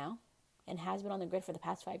right now, and has been on the grid for the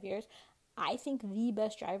past 5 years, I think the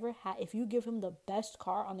best driver, if you give him the best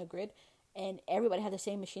car on the grid, and everybody had the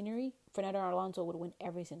same machinery, Fernando Alonso would win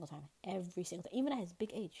every single time. Every single time. Even at his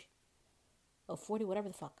big age of 40, whatever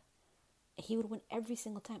the fuck. he would win every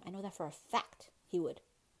single time. I know that for a fact he would.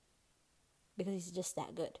 Because he's just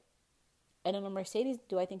that good. And in a Mercedes,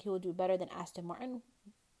 do I think he will do better than Aston Martin?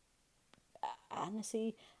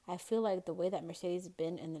 Honestly, I feel like the way that Mercedes has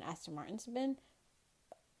been and then Aston Martin's been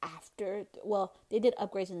after, well, they did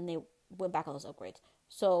upgrades and then they went back on those upgrades.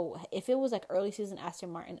 So if it was like early season Aston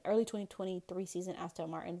Martin, early 2023 season Aston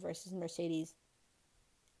Martin versus Mercedes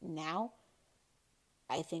now,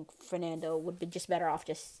 I think Fernando would be just better off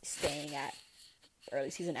just staying at early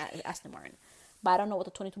season Aston Martin. But I don't know what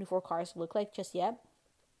the 2024 cars look like just yet.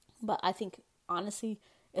 But I think, honestly,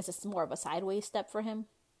 it's more of a sideways step for him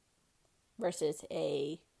versus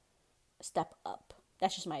a step up.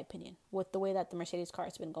 That's just my opinion with the way that the Mercedes car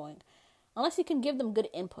has been going. Unless he can give them good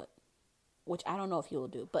input, which I don't know if he will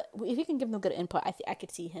do. But if he can give them good input, I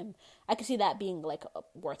could see him. I could see that being like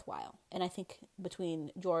worthwhile. And I think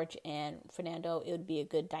between George and Fernando, it would be a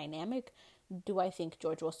good dynamic. Do I think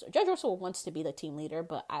George Russell wants to be the team leader,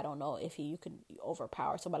 but I don't know if you could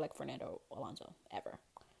overpower somebody like Fernando Alonso ever.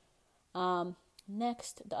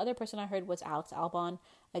 Next, the other person I heard was Alex Albon.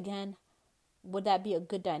 Again, would that be a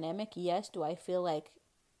good dynamic? Yes. Do I feel like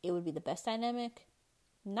it would be the best dynamic?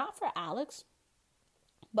 Not for Alex,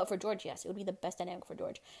 but for George, yes. It would be the best dynamic for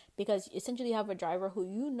George. Because essentially you have a driver who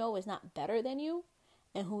you know is not better than you,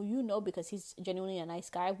 and who you know, because he's genuinely a nice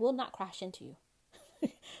guy, will not crash into you.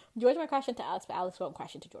 George might crash into Alex, but Alex won't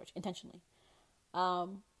crash into George intentionally.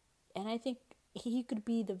 And I think he could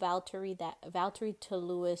be the Valtteri to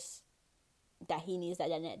Lewis that he needs,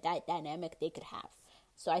 that dynamic they could have.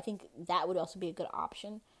 So I think that would also be a good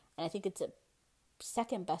option. And I think it's a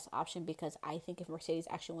second best option because I think if Mercedes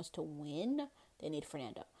actually wants to win, they need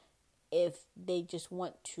Fernando. If they just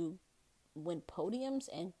want to win podiums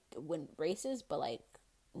and win races, but like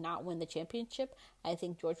not win the championship, I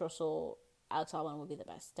think George Russell, Alex Albon would be the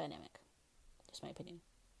best dynamic. Just my opinion.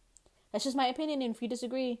 That's just my opinion, and if you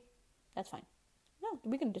disagree, that's fine. No,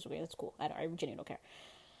 we can disagree. That's cool. I genuinely don't care.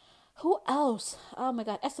 Who else? Oh my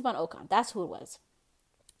God, Esteban Ocon. That's who it was.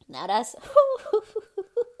 Now that's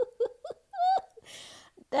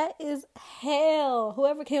that is hell.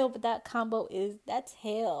 Whoever came up with that combo that's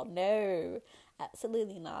hell. No,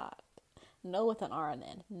 absolutely not. No with an R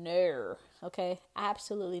then. No. Okay,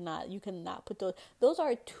 absolutely not. You cannot put those. Those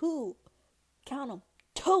are two. Count them.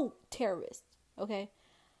 Two terrorists. Okay,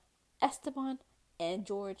 Esteban and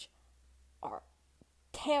George are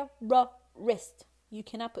terrorists. You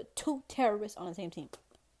cannot put two terrorists on the same team.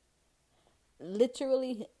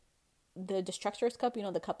 Literally, the Destructors Cup,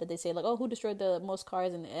 the cup that they say, like, oh, who destroyed the most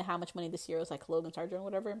cars and how much money this year was, like, Logan Sargent or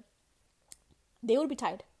whatever. They would be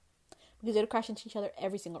tied. Because they would crash into each other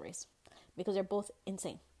every single race. Because they're both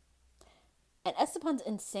insane. And Esteban's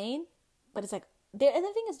insane, but it's like, and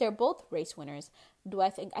the thing is, they're both race winners. I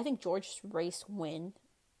think George's race win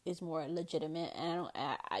is more legitimate, and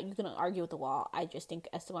you can argue with the wall. I just think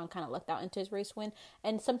Esteban kind of lucked out into his race win,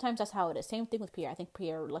 and sometimes that's how it is. Same thing with Pierre. I think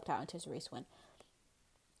Pierre lucked out into his race win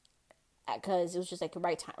because it was just like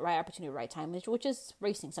right opportunity, right time, which is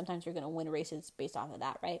racing. Sometimes you're gonna win races based off of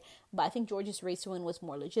that, right? But I think George's race win was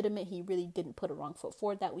more legitimate. He really didn't put a wrong foot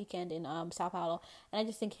forward that weekend in Sao Paulo, and I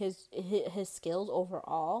just think his skills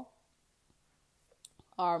overall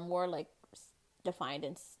are more like defined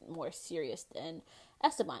and more serious than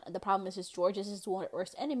Esteban. The problem is George is his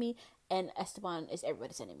worst enemy, and Esteban is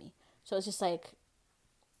everybody's enemy. So it's just like,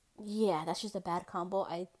 yeah, that's just a bad combo.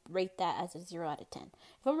 I rate that as a 0 out of 10.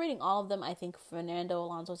 If I'm rating all of them, I think Fernando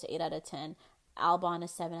Alonso is 8 out of 10. Albon is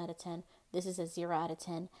 7 out of 10. This is a 0 out of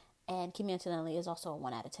 10. And Kimi Antonelli is also a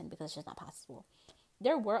 1 out of 10 because it's just not possible.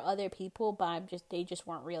 There were other people, but they just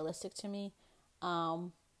weren't realistic to me.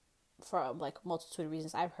 For like multitude of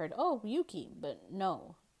reasons. I've heard, Yuki, but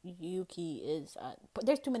no. Yuki is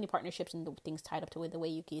there's too many partnerships and the things tied up to the way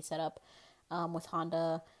Yuki is set up with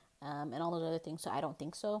Honda and all those other things, so I don't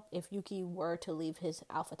think so. If Yuki were to leave his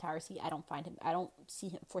AlphaTauri seat, I don't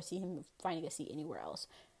foresee him finding a seat anywhere else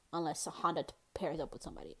unless Honda pairs up with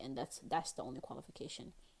somebody, and that's the only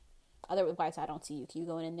qualification. Otherwise, I don't see Yuki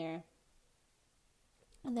going in there.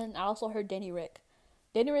 And then I also heard Danny Rick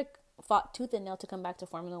fought tooth and nail to come back to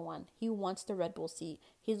Formula One. He wants the Red Bull seat.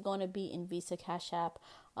 He's going to be in Visa, Cash App,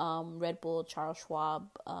 Red Bull, Charles Schwab,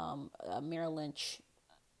 Merrill Lynch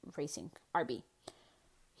Racing, RB.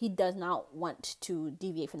 He does not want to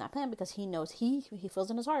deviate from that plan because he knows he feels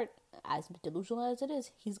in his heart, as delusional as it is,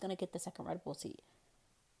 he's going to get the second Red Bull seat.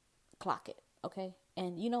 Clock it, okay?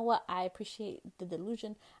 And you know what? I appreciate the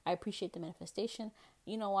delusion. I appreciate the manifestation.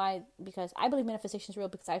 You know why? Because I believe manifestation is real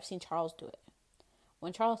because I've seen Charles do it.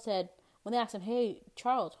 When they asked him, hey,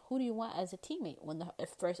 Charles, who do you want as a teammate? When the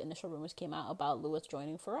first initial rumors came out about Lewis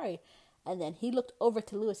joining Ferrari, And then he looked over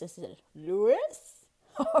to Lewis and said, Lewis?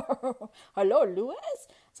 Hello, Lewis?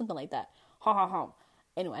 Something like that. Ha ha ha.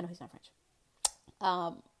 Anyway, I know he's not French.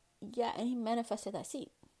 Yeah, and he manifested that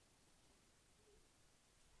seat.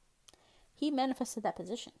 He manifested that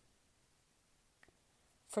position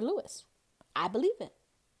for Lewis. I believe it.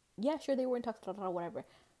 Yeah, sure, they were in talks, or whatever.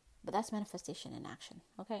 But that's manifestation in action,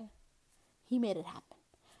 okay? He made it happen.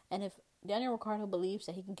 And if Daniel Ricciardo believes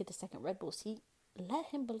that he can get the second Red Bull seat, let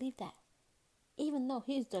him believe that. Even though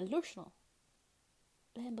he's delusional.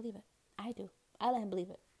 Let him believe it. I do. I let him believe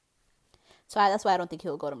it. So that's why I don't think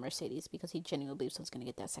he'll go to Mercedes, because he genuinely believes he's going to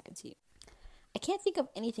get that second seat. I can't think of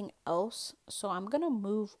anything else, so I'm going to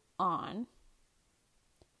move on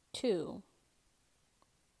to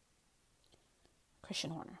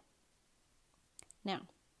Christian Horner. Now,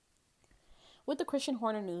 with the Christian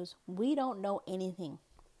Horner news, we don't know anything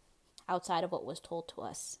outside of what was told to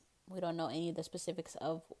us. We don't know any of the specifics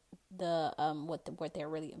of the what they're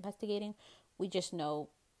really investigating. We just know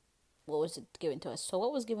what was given to us. So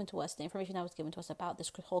what was given to us, the information that was given to us about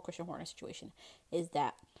this whole Christian Horner situation, is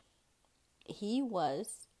that he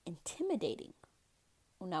was intimidating.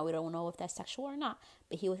 Now, we don't know if that's sexual or not,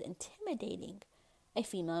 but he was intimidating a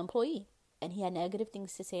female employee, and he had negative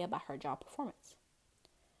things to say about her job performance.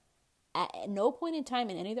 At no point in time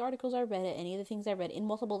in any of the articles I read, any of the things I read in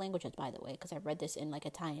multiple languages, by the way, because I read this in like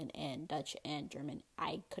Italian and Dutch and German,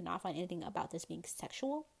 I could not find anything about this being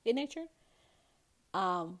sexual in nature.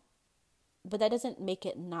 But that doesn't make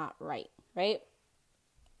it not right, right?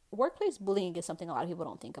 Workplace bullying is something a lot of people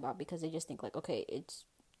don't think about, because they just think like, okay, it's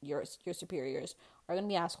your superiors are going to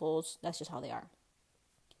be assholes. That's just how they are.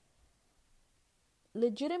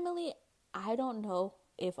 Legitimately, I don't know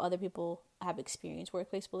if other people have experienced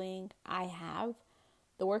workplace bullying. I have.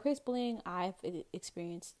 The workplace bullying I've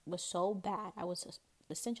experienced was so bad. I was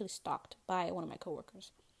essentially stalked by one of my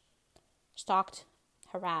coworkers. Stalked,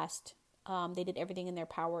 harassed. They did everything in their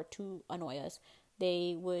power to annoy us.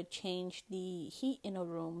 They would change the heat in a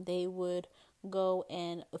room. They would go,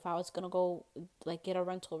 and if I was going to go like get a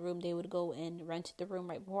rental room, they would go and rent the room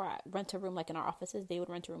right before rent a room, like in our offices. They would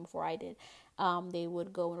rent a room before I did. They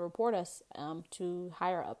would go and report us to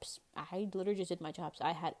higher ups. I literally just did my jobs.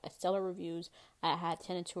 I had stellar reviews. I had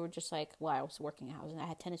tenants who were just like, well, I was working in housing. I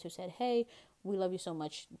had tenants who said, hey, we love you so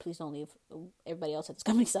much. Please don't leave. Everybody else at this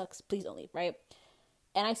company sucks. Please don't leave, right?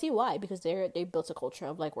 And I see why, because they built a culture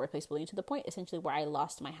of like workplace bullying to the point essentially where I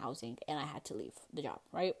lost my housing and I had to leave the job,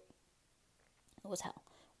 right? It was hell.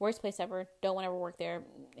 Worst place ever. Don't want to ever work there.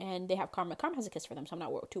 And they have karma. Karma has a kiss for them, so I'm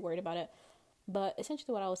not too worried about it. But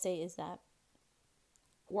essentially what I will say is that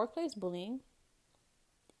workplace bullying,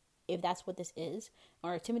 if that's what this is,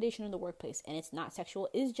 or intimidation in the workplace, and it's not sexual,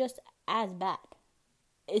 is just as bad.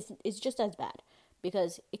 It's just as bad,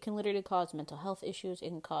 because it can literally cause mental health issues. It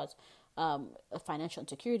can cause financial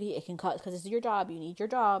insecurity. It can cause, because it's your job. You need your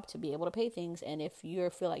job to be able to pay things. And if you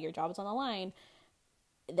feel like your job is on the line,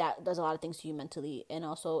 that does a lot of things to you mentally. And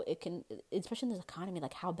also it can, especially in this economy,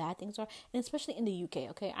 like how bad things are, and especially in the UK.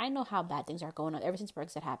 Okay, I know how bad things are going on ever since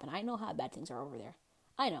Brexit happened. I know how bad things are over there.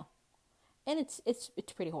 I know, and it's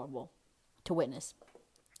pretty horrible to witness.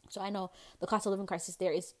 So I know the cost of living crisis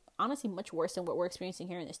there is honestly much worse than what we're experiencing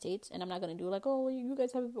here in the States. And I'm not going to do like, oh, you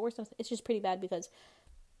guys have it worse. It's just pretty bad, because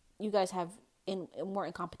you guys have more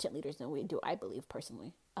incompetent leaders than we do, I believe,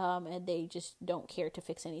 personally. And they just don't care to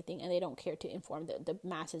fix anything, and they don't care to inform the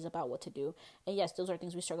masses about what to do. And yes, those are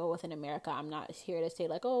things we struggle with in America. I'm not here to say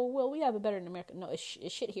like, oh, well, we have it better in America. No, it's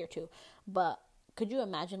shit here too. But could you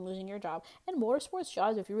imagine losing your job? And motorsports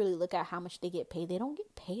jobs, if you really look at how much they get paid, they don't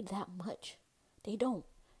get paid that much. They don't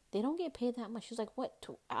get paid that much. It's like, what,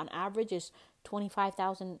 on average is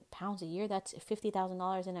 25,000 pounds a year. That's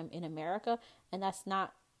 $50,000 in America. And that's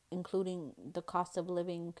not including the cost of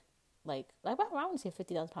living. Like I wouldn't say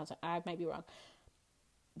 50,000 pounds. I might be wrong.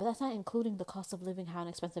 But that's not including the cost of living, how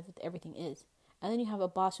inexpensive everything is. And then you have a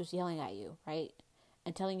boss who's yelling at you, right?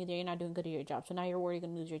 And telling you that you're not doing good at your job. So now you're worried you're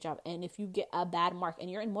going to lose your job. And if you get a bad mark, and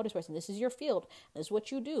you're in motorsports, and this is your field, this is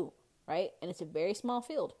what you do, right? And it's a very small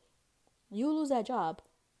field. You lose that job,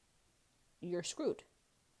 you're screwed.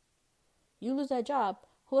 You lose that job,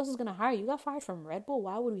 who else is going to hire you? You got fired from Red Bull.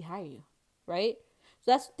 Why would we hire you, right? So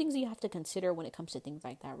that's things that you have to consider when it comes to things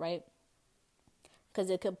like that, right? Because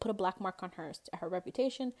it could put a black mark on her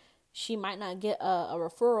reputation. She might not get a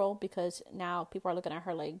referral, because now people are looking at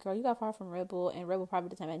her like, girl, you got fired from Red Bull, and Red Bull probably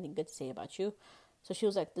doesn't have anything good to say about you. So she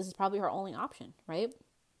was like, this is probably her only option, right?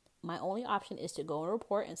 My only option is to go and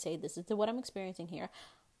report and say, this is what I'm experiencing here,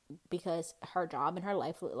 because her job and her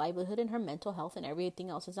livelihood and her mental health and everything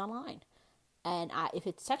else is online. And if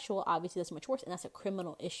it's sexual, obviously that's much worse, and that's a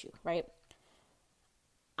criminal issue, right?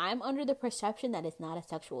 I'm under the perception that it's not a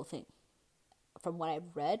sexual thing. From what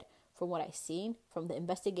I've read, from what I've seen, from the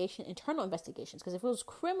investigation, internal investigations. Because if it was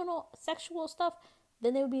criminal, sexual stuff,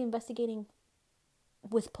 then they would be investigating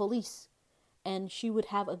with police. And she would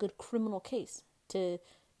have a good criminal case to,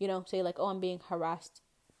 say like, oh, I'm being harassed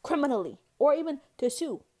criminally. Or even to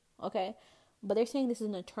sue. Okay? But they're saying this is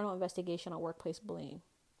an internal investigation on workplace bullying.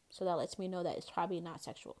 So that lets me know that it's probably not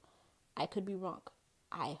sexual. I could be wrong.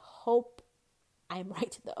 I hope I'm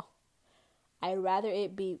right, though. I'd rather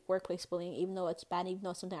it be workplace bullying, even though it's bad, even though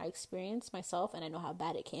it's something I experienced myself and I know how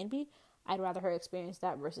bad it can be. I'd rather her experience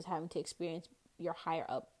that versus having to experience your higher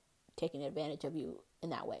up taking advantage of you in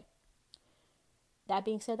that way. That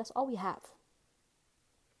being said, that's all we have.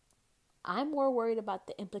 I'm more worried about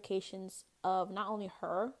the implications of not only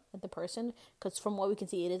her, the person, because from what we can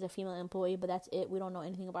see, it is a female employee, but that's it. We don't know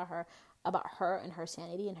anything about her and her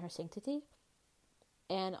sanity and her sanctity.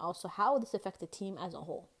 And also how would this affect the team as a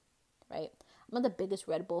whole, right? I'm not the biggest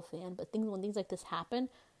Red Bull fan, but when things like this happen,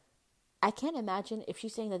 I can't imagine if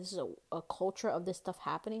she's saying that this is a culture of this stuff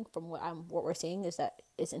happening. From what we're seeing is that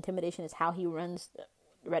it's intimidation is how he runs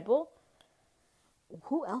Red Bull.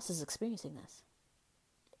 Who else is experiencing this?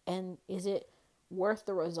 And is it worth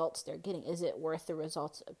the results they're getting? Is it worth the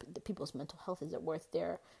results of the people's mental health? Is it worth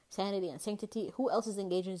their sanity and sanctity? Who else is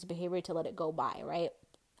engaging in this behavior to let it go by, right?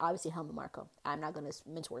 Obviously, Helmut Marko. I'm not going to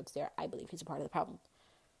mince words there. I believe he's a part of the problem.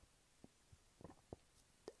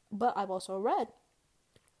 But I've also read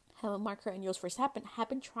Helmut Marko and Jos Verstappen have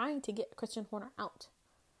been trying to get Christian Horner out.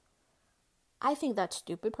 I think that's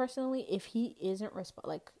stupid, personally. If he isn't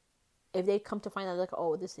if they come to find out, like,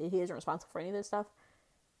 oh, he isn't responsible for any of this stuff,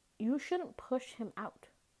 you shouldn't push him out.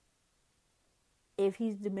 If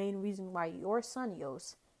he's the main reason why your son,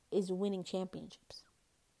 Jos, is winning championships.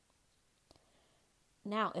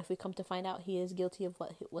 Now, if we come to find out he is guilty of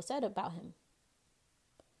what was said about him,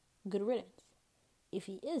 good riddance. If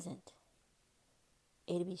he isn't,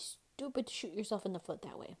 it'd be stupid to shoot yourself in the foot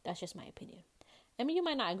that way. That's just my opinion. I mean, you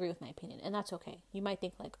might not agree with my opinion, and that's okay. You might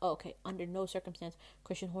think like, oh, okay, under no circumstance,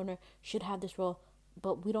 Christian Horner should have this role,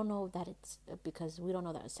 but we don't know that it's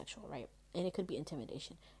sexual, right? And it could be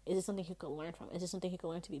intimidation. Is it something he could learn from? Is it something he could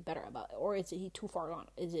learn to be better about? Or is he too far gone?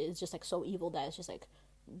 Is it just like so evil that it's just like,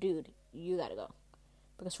 dude, you gotta go?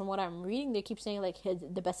 Because from what I'm reading, they keep saying like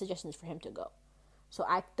the best suggestion is for him to go. So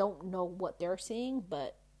I don't know what they're saying,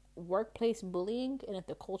 but workplace bullying, and if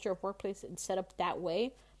the culture of workplace is set up that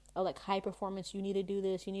way, of like high performance, you need to do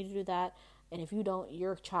this, you need to do that, and if you don't,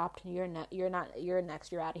 you're chopped, you're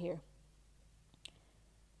next, you're out of here.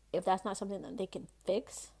 If that's not something that they can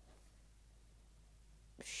fix,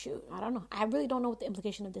 shoot, I don't know. I really don't know what the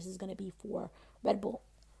implication of this is going to be for Red Bull.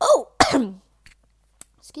 Oh,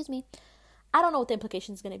 excuse me. I don't know what the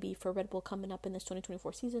implication is going to be for Red Bull coming up in this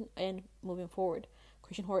 2024 season and moving forward.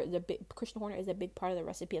 Christian Horner is a big part of the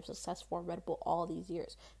recipe of success for Red Bull all these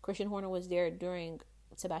years. Christian Horner was there during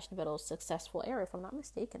Sebastian Vettel's successful era, if I'm not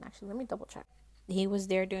mistaken. Actually, let me double check. He was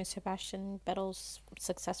there during Sebastian Vettel's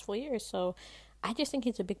successful years, so I just think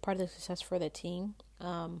he's a big part of the success for the team.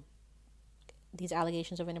 These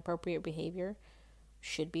allegations of inappropriate behavior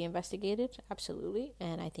should be investigated, absolutely,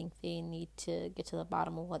 and I think they need to get to the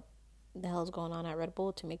bottom of what the hell is going on at Red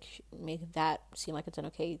Bull to make that seem like it's an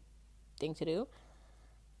okay thing to do.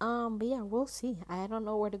 But yeah, we'll see. I don't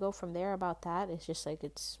know where to go from there about that. It's just like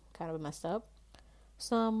it's kind of messed up.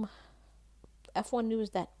 Some F1 news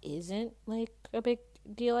that isn't like a big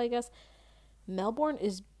deal, I guess. Melbourne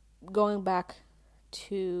is going back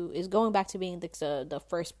to being the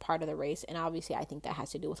first part of the race, and obviously I think that has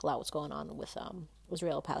to do with a lot what's going on with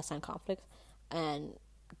Israel-Palestine conflict and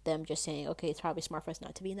them just saying, okay, it's probably smart for us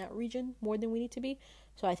not to be in that region more than we need to be.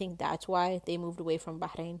 So I think that's why they moved away from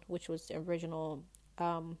Bahrain, which was the original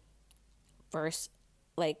first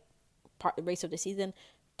race of the season,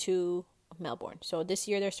 to Melbourne. So this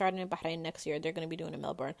year they're starting in Bahrain. Next year they're going to be doing in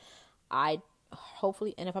Melbourne.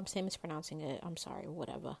 Hopefully, and if I'm mispronouncing it, I'm sorry.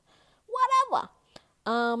 Whatever.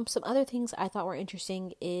 Some other things I thought were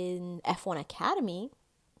interesting in F1 Academy.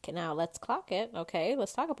 Okay, now let's clock it. Okay,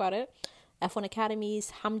 let's talk about it. F1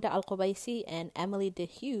 Academy's Hamda Al-Qubaisi and Emily De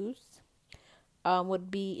Hughes would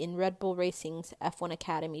be in Red Bull Racing's F1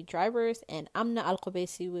 Academy drivers, and Amna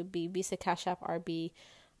Al-Qubaisi would be Visa Cash App RB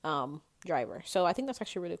driver. So I think that's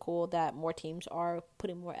actually really cool that more teams are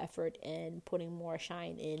putting more effort and putting more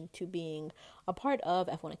shine into being a part of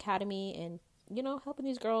F1 Academy and, helping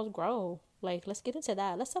these girls grow. Like, let's get into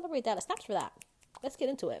that. Let's celebrate that. Let's snap for that. Let's get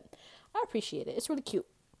into it. I appreciate it. It's really cute.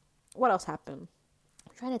 What else happened?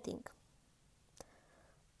 I'm trying to think.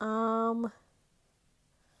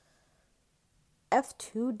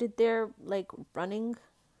 F2 did their running,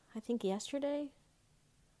 I think yesterday.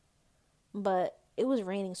 but it was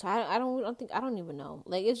raining, so I don't even know.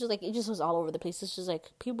 Like it's just like it just was all over the place. It's just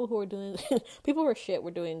like people who were doing people who were shit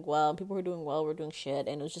were doing well, and people who were doing well were doing shit,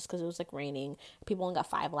 and it was just because it was like raining. People only got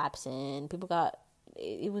 5 laps in. People got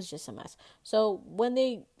it was just a mess. So when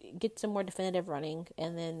they get some more definitive running,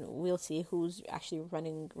 and then we'll see who's actually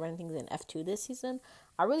running things in F2 this season.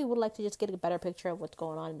 I really would like to just get a better picture of what's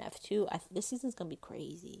going on in F2. This season's gonna be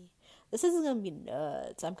crazy. This season's gonna be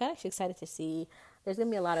nuts. I'm kind of excited to see. There's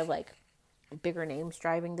gonna be a lot of like bigger names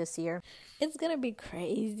driving this year. It's gonna be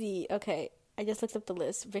crazy. Okay, I just looked up the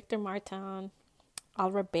list. Victor Martin,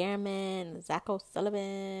 Oliver Bearman, Zach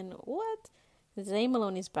O'Sullivan. What? Zay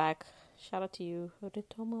Maloney's back. Shout out to you.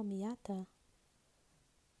 Horitomo Miyata.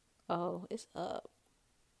 Oh, it's up.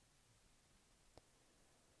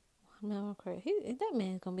 Man, that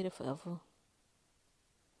man's gonna be there forever.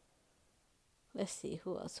 Let's see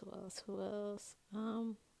who else.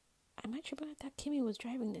 Am I tripping? I thought Kimmy was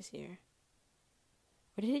driving this year,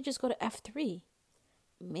 or did he just go to F3?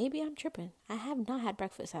 Maybe I'm tripping. I have not had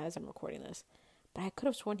breakfast as I'm recording this, but I could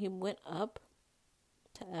have sworn he went up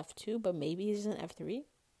to F2, but maybe he's in F3.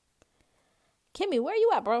 Kimmy, where you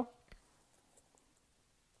at, bro?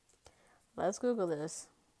 Let's Google this.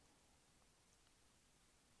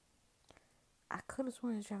 I could have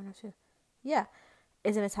sworn he's driving F2. Yeah.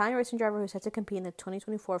 Is an Italian racing driver who's set to compete in the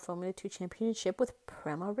 2024 Formula 2 Championship with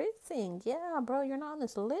Prema Racing. Yeah, bro, you're not on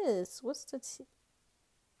this list. What's the...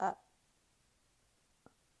 I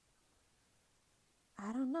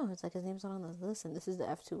don't know. It's like his name's not on this list, and this is the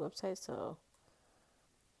F2 website, so...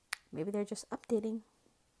 Maybe they're just updating.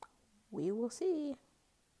 We will see.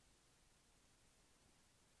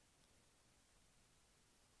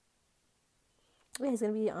 Yeah, he's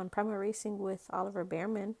going to be on Prema Racing with Oliver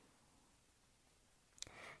Bearman.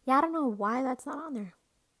 Yeah, I don't know why that's not on there.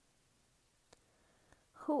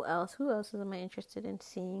 Who else? Am I interested in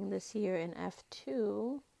seeing this year in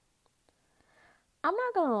F2? I'm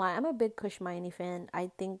not gonna lie, I'm a big Kush Maini fan. I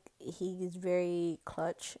think he's very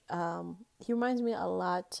clutch. He reminds me a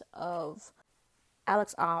lot of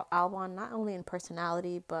Alex Albon, not only in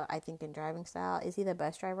personality, but I think in driving style. Is he the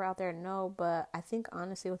best driver out there? No, but I think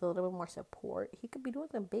honestly with a little bit more support, he could be doing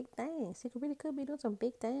some big things. He really could be doing some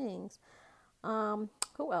big things.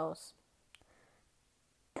 Who else?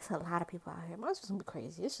 It's a lot of people out here. It's just gonna be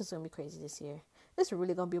crazy. It's just gonna be crazy this year. It's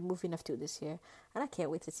really gonna be a movie enough too this year, and I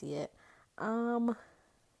can't wait to see it.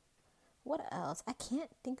 What else? I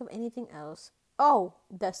can't think of anything else. Oh,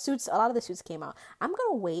 the suits. A lot of the suits came out. I'm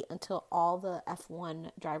gonna wait until all the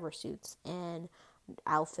F1 driver suits and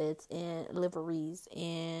outfits and liveries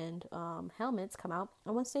and helmets come out.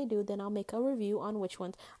 And once they do, then I'll make a review on which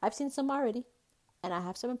ones. I've seen some already. And I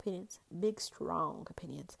have some opinions, big, strong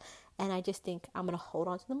opinions. And I just think I'm going to hold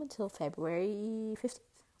on to them until February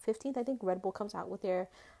 15th. I think Red Bull comes out with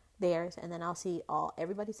theirs. And then I'll see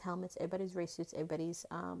everybody's helmets, everybody's race suits, everybody's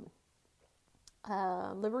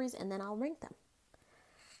liveries. And then I'll rank them.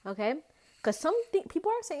 Okay? Because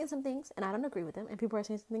people are saying some things, and I don't agree with them. And people are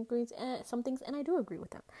saying some things, and I do agree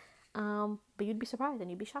with them. But you'd be surprised,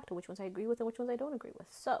 and you'd be shocked at which ones I agree with and which ones I don't agree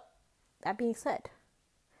with. So, that being said...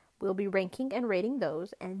 We'll be ranking and rating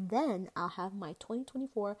those, and then I'll have my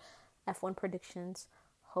 2024 F1 predictions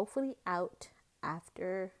hopefully out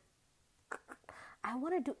after. I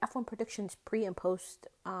want to do F1 predictions pre and post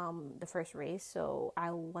the first race, so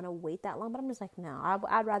I want to wait that long, but I'm just like, no,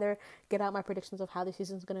 I'd rather get out my predictions of how the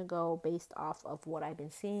season's going to go based off of what I've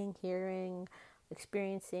been seeing, hearing,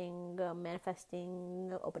 experiencing,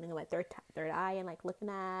 manifesting, opening my third eye, and like looking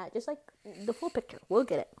at just like the full picture. We'll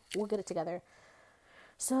get it together.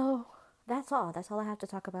 So, that's all I have to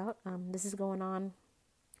talk about. This is going on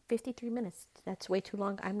 53 minutes. That's way too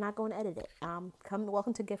long. I'm not going to edit it.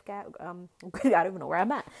 Welcome to Gift Gab. I don't even know where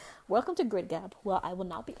I'm at. Welcome to Grid Gab. Well, I will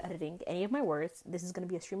not be editing any of my words. This is going to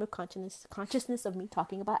be a stream of consciousness of me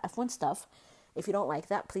talking about F1 stuff. If you don't like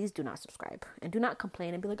that, please do not subscribe. And do not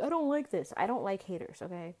complain and be like, I don't like this. I don't like haters,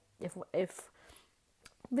 okay? If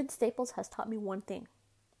Vince Staples has taught me one thing,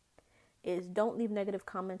 is don't leave negative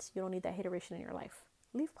comments. You don't need that hateration in your life.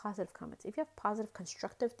 Leave positive comments. If you have positive,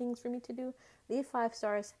 constructive things for me to do, leave 5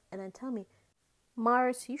 stars and then tell me,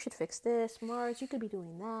 Mars, you should fix this. Mars, you could be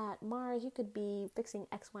doing that. Mars, you could be fixing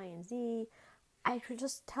X, Y, and Z. I should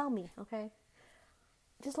just tell me, okay?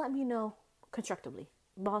 Just let me know constructively,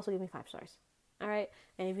 but also give me 5 stars. All right?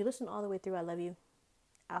 And if you listen all the way through, I love you.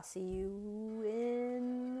 I'll see you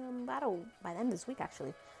by the end of this week,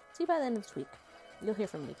 actually. See you by the end of this week. You'll hear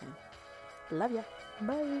from me again. Love ya.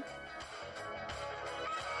 Bye.